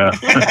 there you go.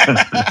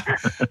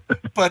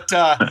 But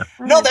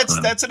no,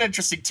 that's an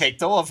interesting take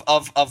though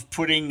of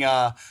putting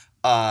the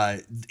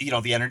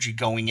energy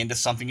going into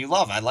something you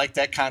love. I like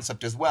that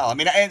concept as well. I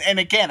mean, and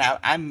again,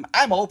 I'm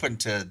open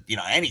to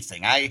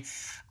anything.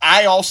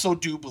 I also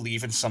do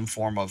believe in some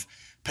form of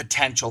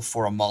potential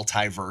for a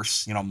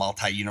multiverse,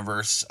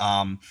 multi-universe,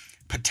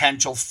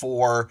 potential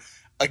for,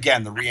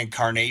 again, the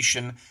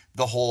reincarnation,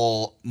 the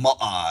whole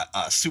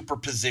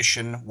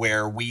superposition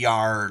where we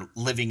are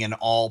living in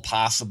all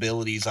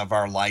possibilities of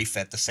our life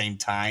at the same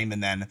time.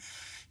 And then,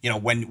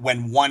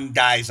 when one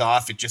dies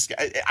off,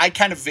 I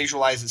kind of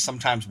visualize it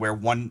sometimes where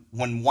when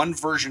one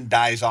version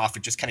dies off,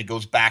 it just kind of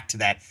goes back to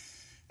that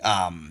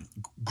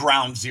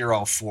ground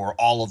zero for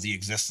all of the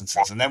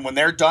existences, and then when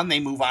they're done, they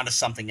move on to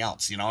something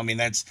else.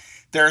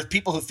 There are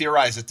people who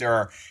theorize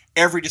that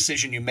every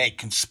decision you make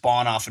can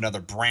spawn off another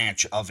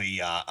branch of a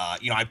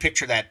I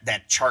picture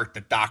that chart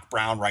that Doc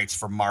Brown writes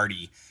for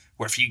Marty,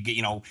 where if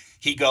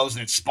he goes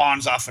and it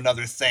spawns off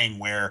another thing,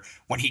 where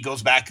when he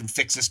goes back and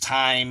fixes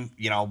time,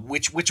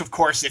 which of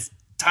course, if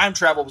time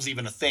travel was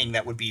even a thing,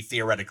 that would be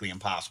theoretically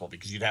impossible,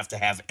 because you'd have to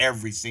have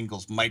every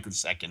single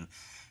microsecond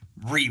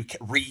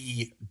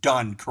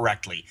redone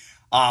correctly.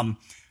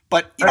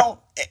 But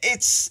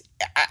it's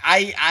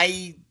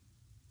I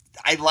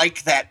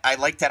like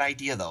that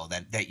idea though,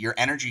 that your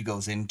energy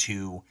goes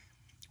into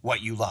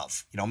what you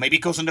love. Maybe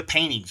it goes into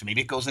paintings,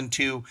 maybe it goes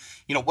into,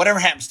 whatever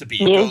it happens to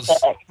be. Music.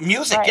 It goes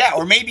music, Right. yeah.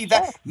 Or maybe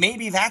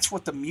that's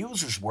what the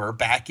muses were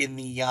back in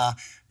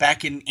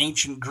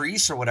ancient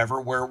Greece or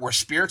whatever, where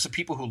spirits of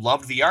people who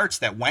loved the arts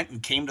that went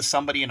and came to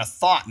somebody in a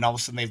thought, and all of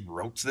a sudden they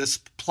wrote this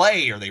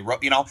play, or they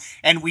wrote,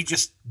 and we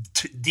just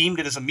deemed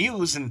it as a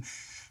muse. And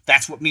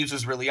that's what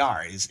muses really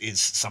are, is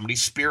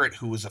somebody's spirit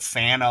who was a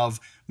fan of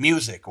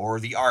music or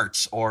the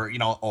arts, or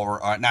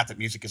not that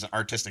music isn't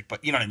artistic,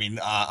 but you know what I mean,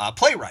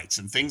 playwrights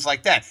and things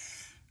like that.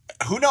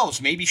 Who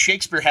knows? Maybe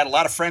Shakespeare had a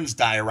lot of friends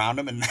die around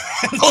him, and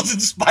those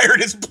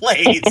inspired his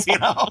plays.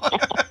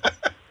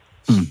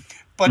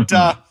 But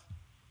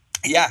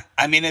yeah,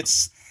 I mean,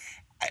 it's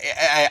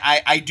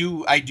I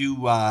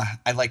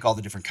like all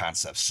the different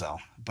concepts. So,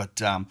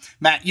 but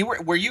Matt,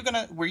 were you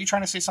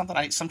trying to say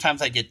something?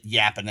 Sometimes I get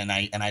yapping and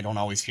I don't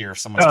always hear if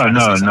someone's trying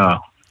to say something. No.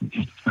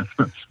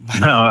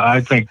 No, I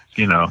think,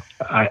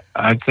 I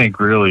think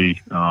really,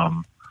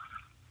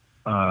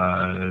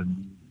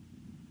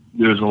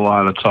 there's a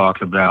lot of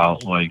talk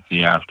about like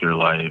the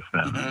afterlife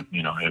and,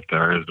 if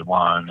there is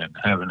one, and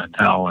heaven and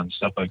hell and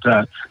stuff like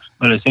that.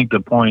 But I think the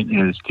point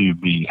is to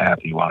be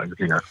happy while you're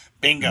here.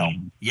 Bingo.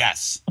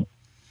 Yes.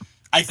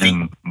 I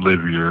think, and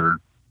live your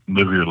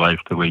life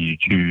the way you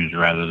choose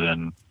rather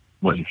than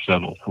what you've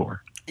settled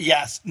for.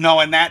 Yes. No,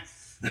 and that,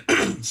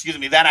 excuse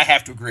me, that I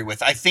have to agree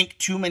with. I think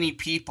too many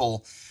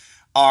people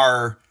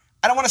are,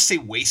 I don't want to say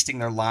wasting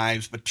their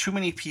lives, but too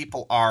many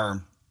people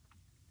are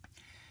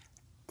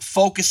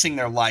focusing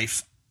their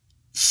life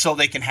so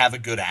they can have a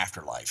good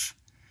afterlife.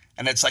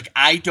 And it's like,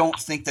 I don't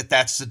think that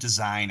that's the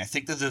design. I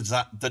think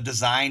the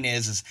design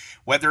is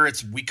whether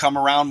it's we come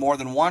around more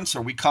than once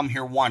or we come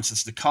here once,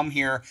 it's to come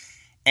here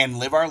and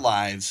live our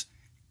lives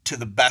to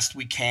the best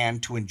we can,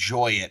 to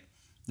enjoy it,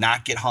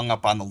 not get hung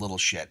up on the little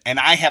shit. And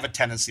I have a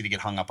tendency to get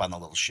hung up on the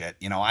little shit.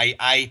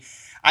 I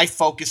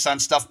focus on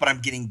stuff, but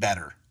I'm getting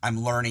better.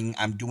 I'm learning.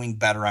 I'm doing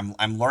better.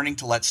 I'm learning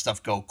to let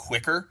stuff go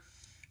quicker,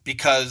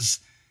 because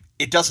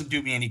it doesn't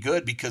do me any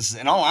good. Because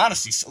in all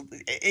honesty,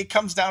 it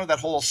comes down to that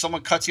whole,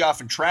 someone cuts you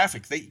off in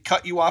traffic. They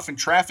cut you off in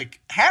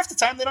traffic. Half the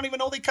time, they don't even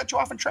know they cut you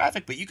off in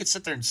traffic, but you could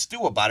sit there and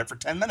stew about it for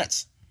 10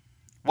 minutes.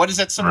 What is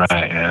that?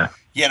 Right,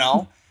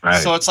 yeah.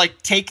 Right. So it's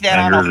like, take that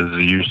out. Anger is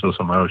a useless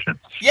emotion.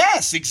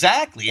 Yes,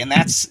 exactly. And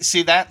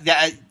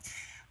that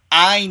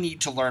I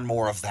need to learn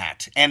more of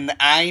that. And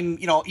I'm,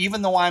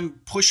 even though I'm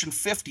pushing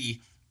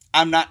 50,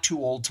 I'm not too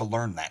old to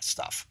learn that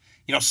stuff.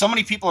 So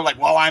many people are like,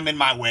 well, I'm in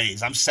my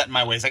ways. I'm set in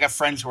my ways. I got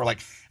friends who are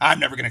like, I'm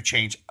never going to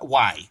change.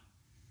 Why?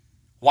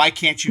 Why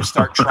can't you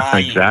start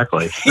trying?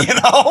 Exactly.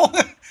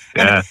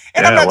 Yeah.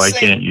 And why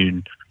can't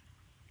you?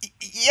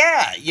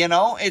 Yeah.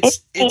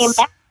 It's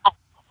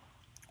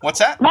what's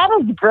that? Matt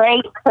is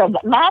great for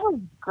that. Matt is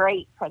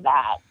great for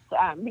that,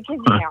 because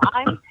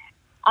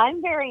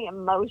I'm very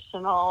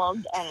emotional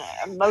and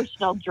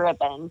emotional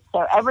driven.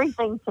 So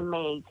everything to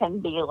me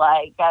can be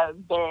like a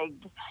big,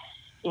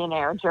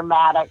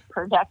 dramatic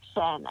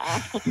production.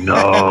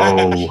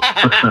 No.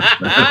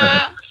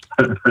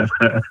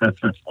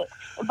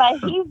 But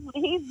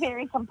he's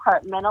very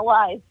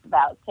compartmentalized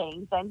about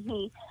things,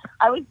 and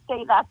I would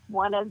say that's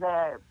one of,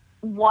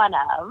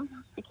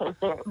 because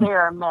there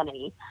are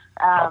many,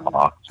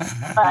 but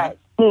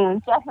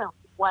definitely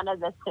one of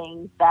the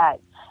things that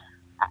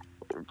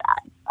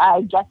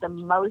I get the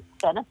most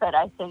benefit,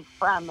 I think,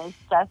 from is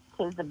just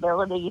his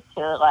ability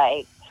to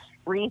like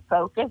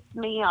refocus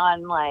me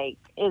on like,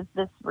 is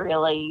this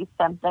really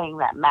something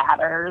that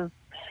matters?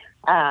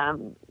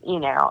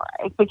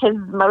 Because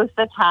most of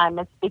the time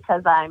it's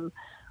because I'm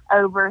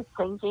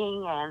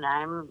overthinking and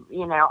I'm,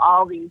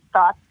 all these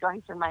thoughts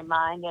going through my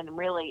mind, and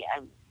really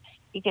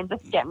he can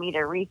just get me to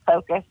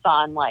refocus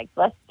on like,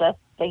 let's just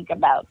think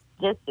about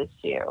this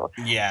issue.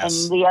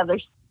 Yes. And the other.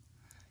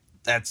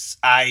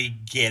 I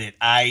get it.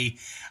 I'm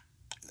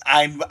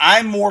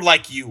more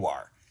like you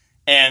are.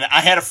 And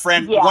I had a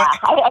friend. Yeah,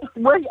 I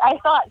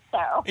thought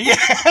so. Yeah.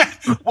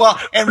 Well,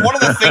 and one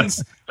of the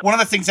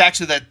things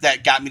actually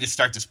that got me to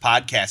start this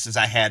podcast is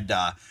I had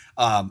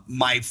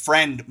my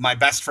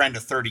best friend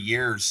of 30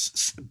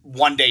 years,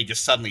 one day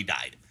just suddenly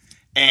died.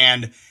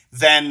 And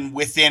then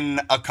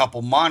within a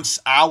couple months,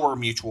 our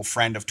mutual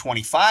friend of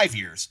 25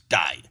 years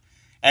died.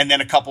 And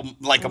then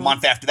a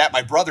month after that,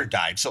 my brother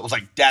died. So it was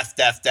like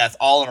death,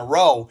 all in a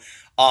row.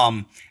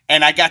 And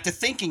I got to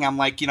thinking, I'm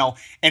like,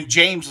 and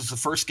James was the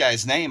first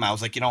guy's name. I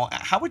was like,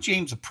 how would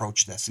James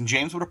approach this? And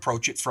James would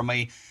approach it from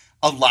a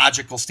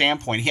logical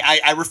standpoint.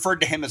 I referred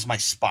to him as my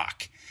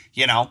Spock,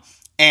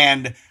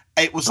 and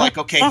it was like,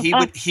 okay,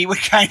 he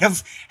would kind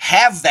of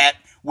have that,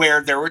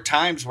 where there were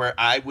times where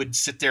I would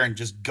sit there and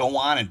just go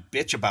on and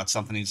bitch about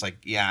something. He's like,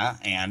 yeah.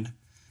 And,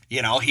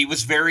 he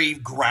was very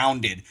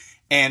grounded.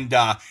 And,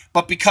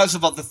 but because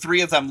of the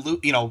three of them,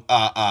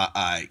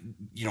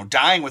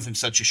 dying within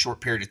such a short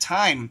period of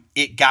time,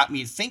 it got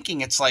me thinking.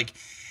 It's like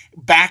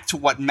back to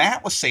what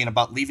Matt was saying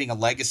about leaving a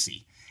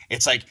legacy.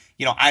 It's like,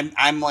 you know,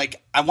 I'm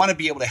like, I want to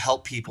be able to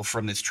help people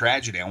from this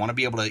tragedy. I want to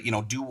be able to, you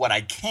know, do what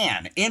I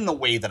can in the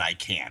way that I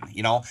can.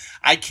 You know,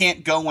 I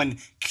can't go and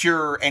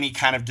cure any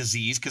kind of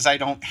disease because I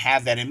don't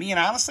have that in me. And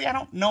honestly, I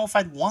don't know if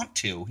I'd want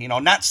to. You know,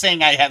 not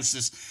saying I have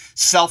this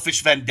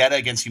selfish vendetta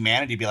against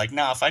humanity, be like,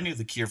 no, if I knew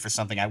the cure for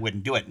something, I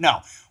wouldn't do it.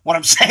 No, what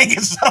I'm saying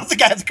is I don't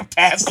think I have the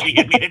capacity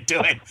in me to do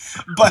it.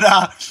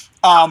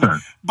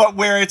 But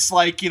where it's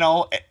like, you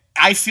know,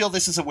 I feel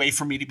this is a way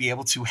for me to be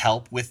able to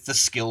help with the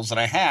skills that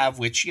I have,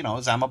 which, you know,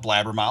 is I'm a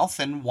blabbermouth,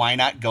 and why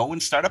not go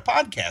and start a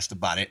podcast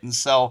about it? And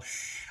so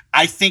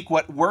I think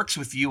what works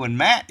with you and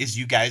Matt is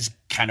you guys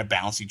kind of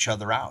balance each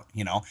other out,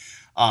 you know.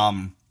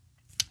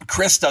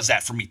 Chris does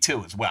that for me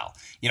too as well.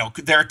 You know,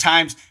 there are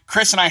times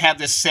Chris and I have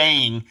this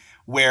saying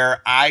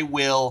where I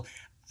will,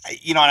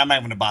 you know, and I'm not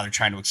going to bother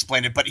trying to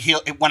explain it, but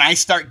when I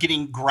start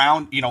getting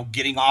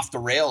getting off the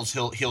rails,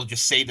 he'll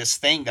just say this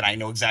thing that I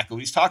know exactly what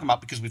he's talking about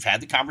because we've had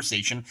the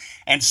conversation.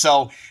 And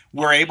so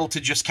we're able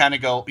to just kind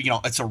of go, you know,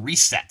 it's a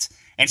reset.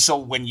 And so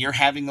when you're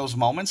having those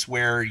moments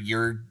where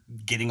you're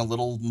getting a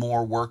little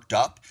more worked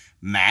up,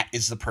 Matt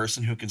is the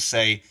person who can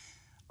say,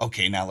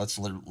 okay, now let's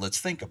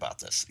think about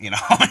this. You know,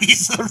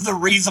 he's the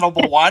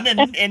reasonable one.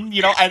 And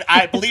you know,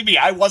 I believe me,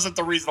 I wasn't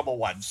the reasonable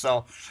one.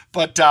 So,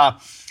 but,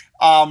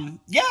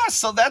 yeah,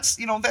 so that's,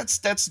 you know,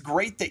 that's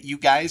great that you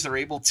guys are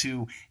able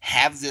to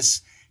have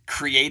this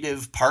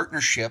creative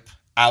partnership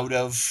out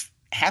of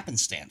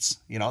happenstance.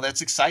 You know,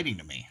 that's exciting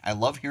to me. I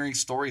love hearing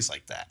stories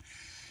like that.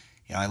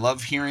 You know, I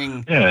love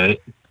hearing. Yeah,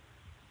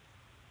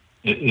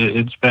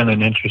 it's been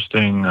an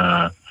interesting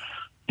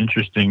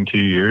 2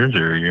 years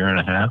or a year and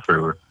a half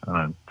or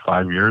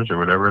 5 years or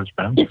whatever it's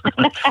been.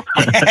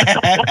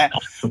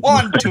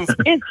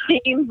 It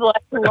seems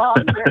like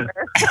longer.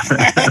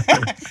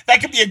 That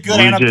could be a good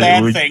and a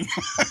bad thing.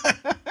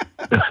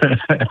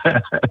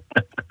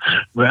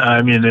 Well,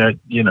 I mean,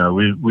 you know,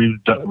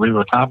 we've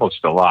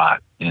accomplished a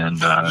lot, and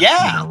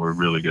you know, we're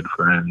really good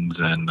friends,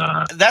 and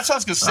that's what I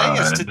was gonna say.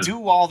 Is to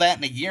do all that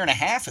in a year and a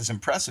half is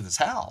impressive as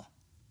hell.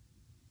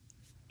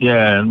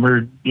 Yeah, and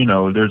we're, you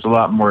know, there's a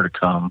lot more to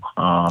come.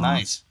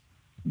 Nice.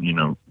 You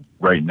know,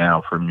 right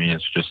now for me,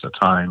 it's just a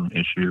time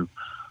issue.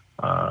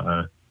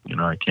 You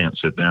know, I can't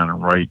sit down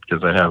and write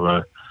because I have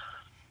a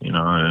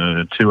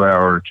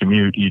 2-hour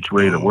commute each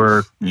way to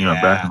work, you know,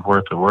 back and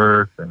forth to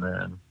work. And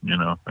then, you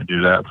know, I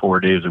do that 4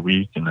 days a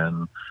week. And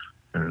then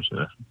there's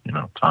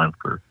time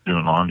for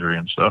doing laundry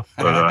and stuff.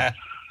 But,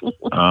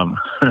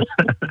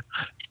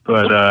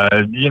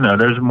 you know,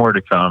 there's more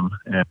to come.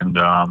 And,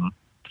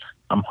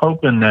 I'm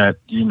hoping that,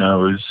 you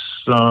know,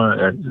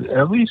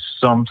 at least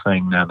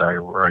something that I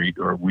write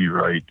or we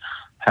write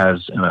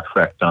has an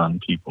effect on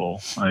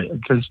people.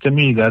 Because to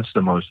me, that's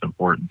the most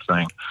important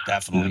thing.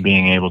 Definitely. Is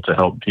being able to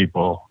help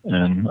people.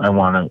 And I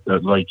want to,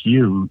 like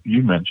you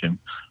mentioned,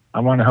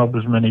 I want to help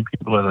as many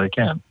people as I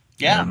can.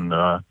 Yeah.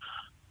 And,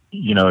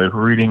 you know, if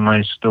reading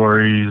my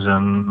stories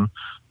and,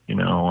 you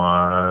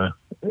know,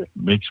 it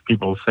makes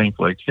people think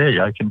like, hey,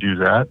 I can do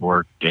that,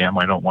 or damn,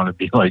 I don't want to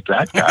be like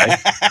that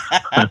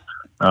guy.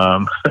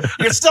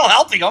 You're still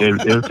helping them.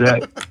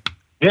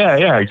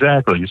 Yeah,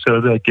 exactly.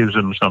 So that gives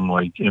them some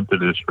like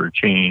impetus for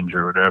change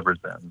or whatever,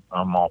 then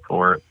I'm all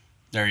for it.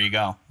 There you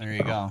go.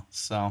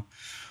 So,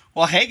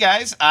 well, hey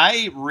guys,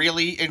 I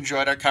really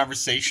enjoyed our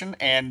conversation,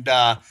 and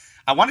I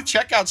want to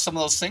check out some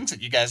of those things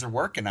that you guys are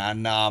working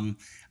on.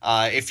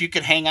 If you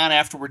could hang on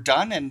after we're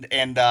done,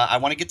 and I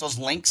want to get those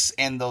links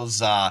and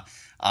those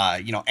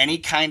you know, any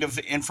kind of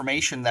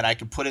information that I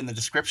could put in the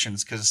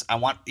descriptions, because I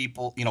want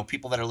people, you know,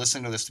 people that are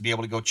listening to this to be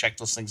able to go check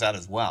those things out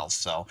as well.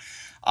 So,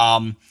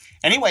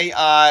 anyway,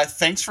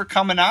 thanks for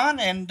coming on,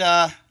 and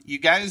you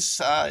guys,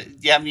 do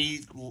you have any,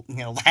 you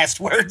know,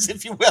 last words,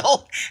 if you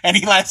will?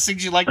 Any last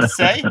things you'd like to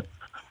say?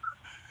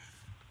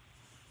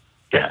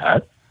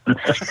 Yeah.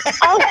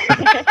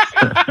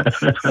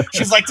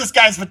 She's like, this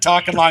guy's been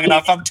talking long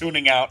enough. I'm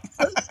tuning out.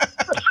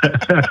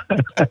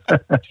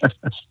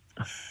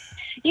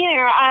 You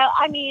know,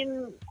 I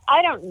mean,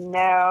 I don't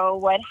know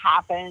what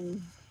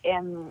happened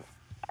in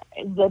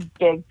the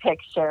big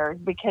picture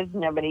because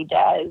nobody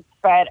does.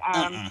 But,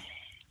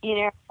 you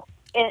know,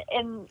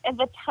 in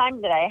the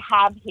time that I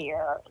have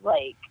here,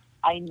 like,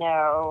 I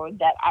know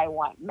that I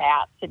want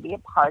Matt to be a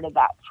part of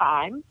that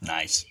time.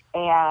 Nice.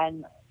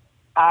 And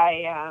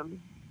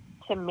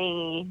to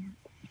me,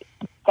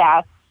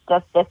 that's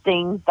just the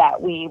things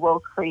that we will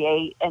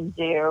create and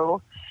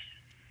do.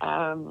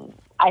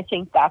 I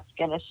think that's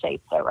going to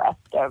shape the rest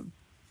of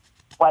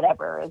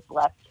whatever is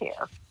left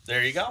here.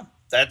 There you go.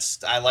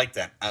 I like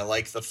that. I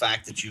like the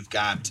fact that you've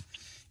got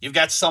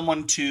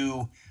someone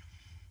to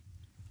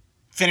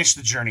finish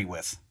the journey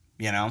with,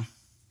 you know?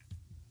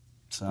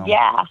 So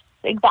yeah,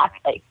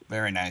 exactly.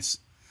 Very nice.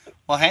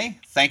 Well, hey,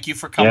 thank you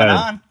for coming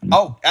on.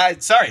 Oh,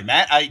 sorry,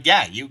 Matt.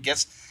 You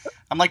guess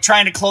I'm like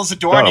trying to close the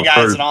door on you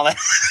guys and all that.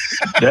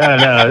 Yeah,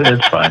 no,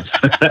 it's fine.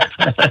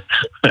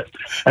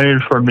 I mean,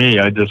 for me,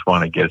 I just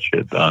want to get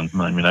shit done.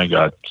 I mean, I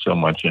got so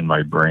much in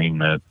my brain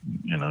that,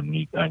 you know,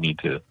 I need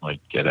to like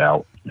get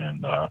out.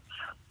 And,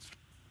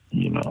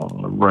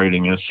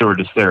 writing is sort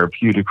of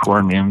therapeutic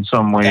for me in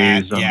some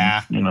ways.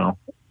 Yeah. And,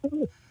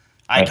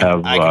 I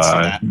can see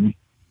that.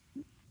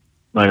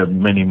 I have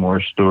many more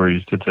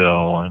stories to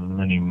tell and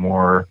many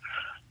more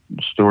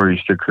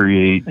stories to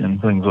create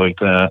and things like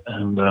that.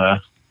 And,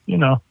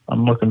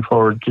 I'm looking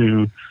forward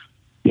to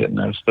getting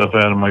that stuff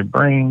out of my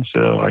brain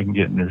so I can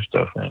get new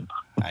stuff in.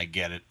 I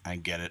get it.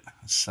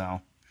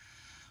 So,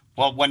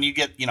 well, when you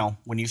get,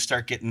 when you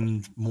start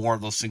getting more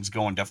of those things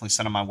going, definitely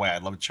send them my way.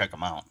 I'd love to check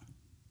them out.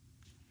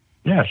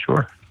 Yeah,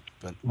 sure.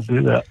 But we'll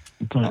do that.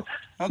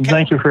 Okay.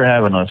 Thank you for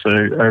having us. I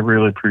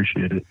really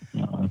appreciate it.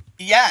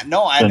 Yeah,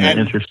 no, it's been an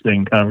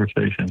interesting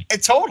conversation.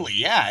 Totally,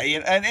 yeah,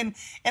 and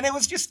it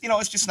was just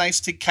it's just nice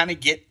to kind of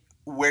get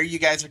where you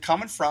guys are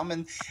coming from,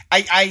 and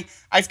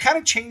I've kind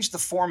of changed the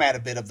format a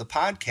bit of the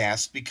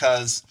podcast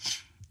because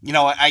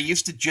I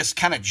used to just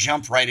kind of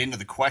jump right into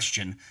the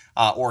question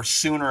or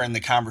sooner in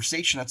the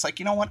conversation. It's like,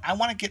 what, I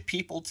want to get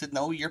people to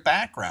know your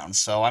background,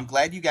 so I'm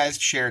glad you guys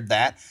shared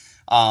that.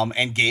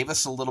 And gave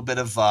us a little bit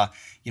of,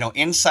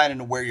 insight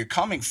into where you're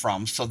coming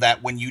from so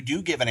that when you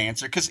do give an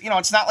answer, because,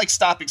 it's not like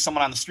stopping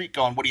someone on the street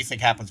going, what do you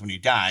think happens when you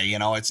die?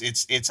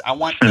 It's I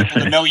want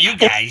people to know you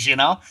guys,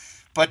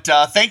 but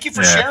thank you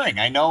for sharing.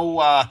 I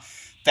know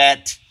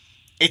that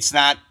it's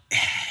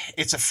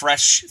a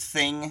fresh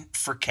thing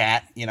for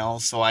Kat,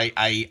 so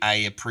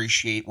I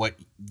appreciate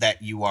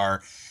that you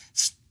are,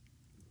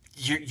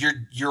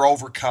 you're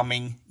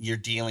overcoming, you're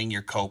dealing,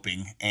 you're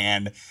coping,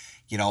 and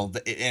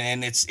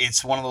and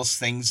it's one of those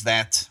things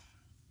that,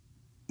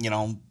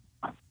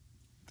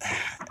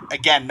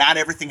 again, not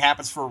everything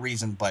happens for a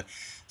reason, but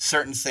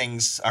certain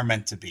things are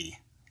meant to be.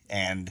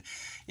 And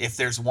if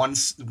there's one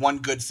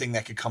good thing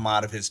that could come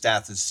out of his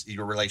death is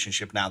your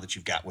relationship now that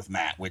you've got with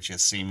Matt, which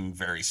has seemed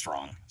very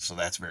strong. So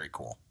that's very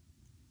cool.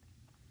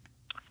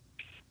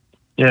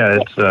 Yeah,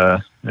 it's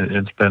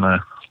been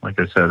like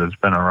I said, it's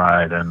been a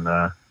ride, and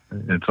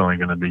it's only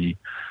going to be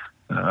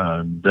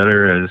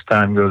better as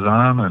time goes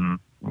on and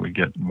we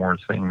get more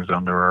things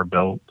under our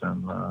belt,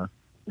 and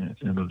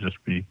it'll just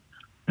be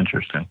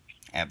interesting.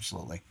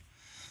 Absolutely.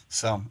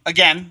 So,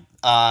 again,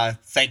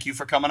 thank you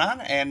for coming on,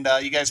 and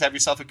you guys have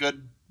yourself a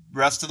good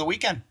rest of the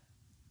weekend.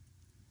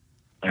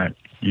 All right.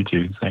 You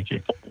too. Thank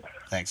you.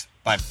 Thanks.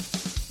 Bye.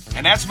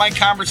 And that's my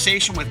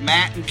conversation with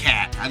Matt and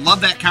Kat. I love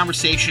that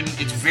conversation.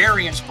 It's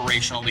very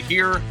inspirational to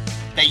hear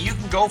that you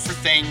can go for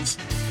things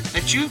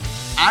that you,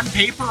 on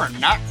paper, are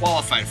not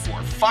qualified for.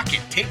 Fuck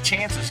it. Take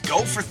chances.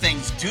 Go for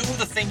things. Do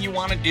the thing you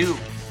want to do.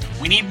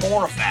 We need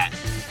more of that,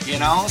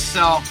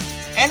 So,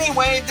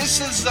 anyway, this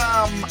is,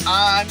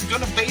 I'm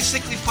going to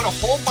basically put a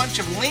whole bunch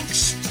of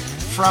links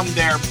from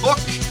their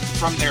book,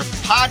 from their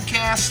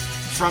podcast,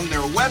 from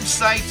their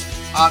website.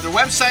 Their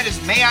website is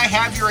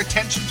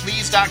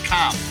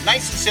mayihaveyourattentionplease.com.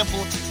 Nice and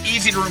simple,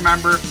 easy to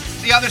remember.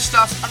 The other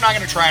stuff, I'm not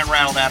going to try and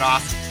rattle that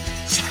off.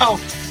 So,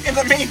 in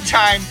the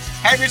meantime,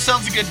 have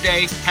yourselves a good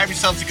day. Have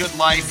yourselves a good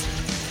life.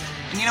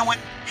 And you know what?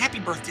 Happy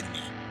birthday to me.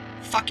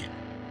 Fuck it.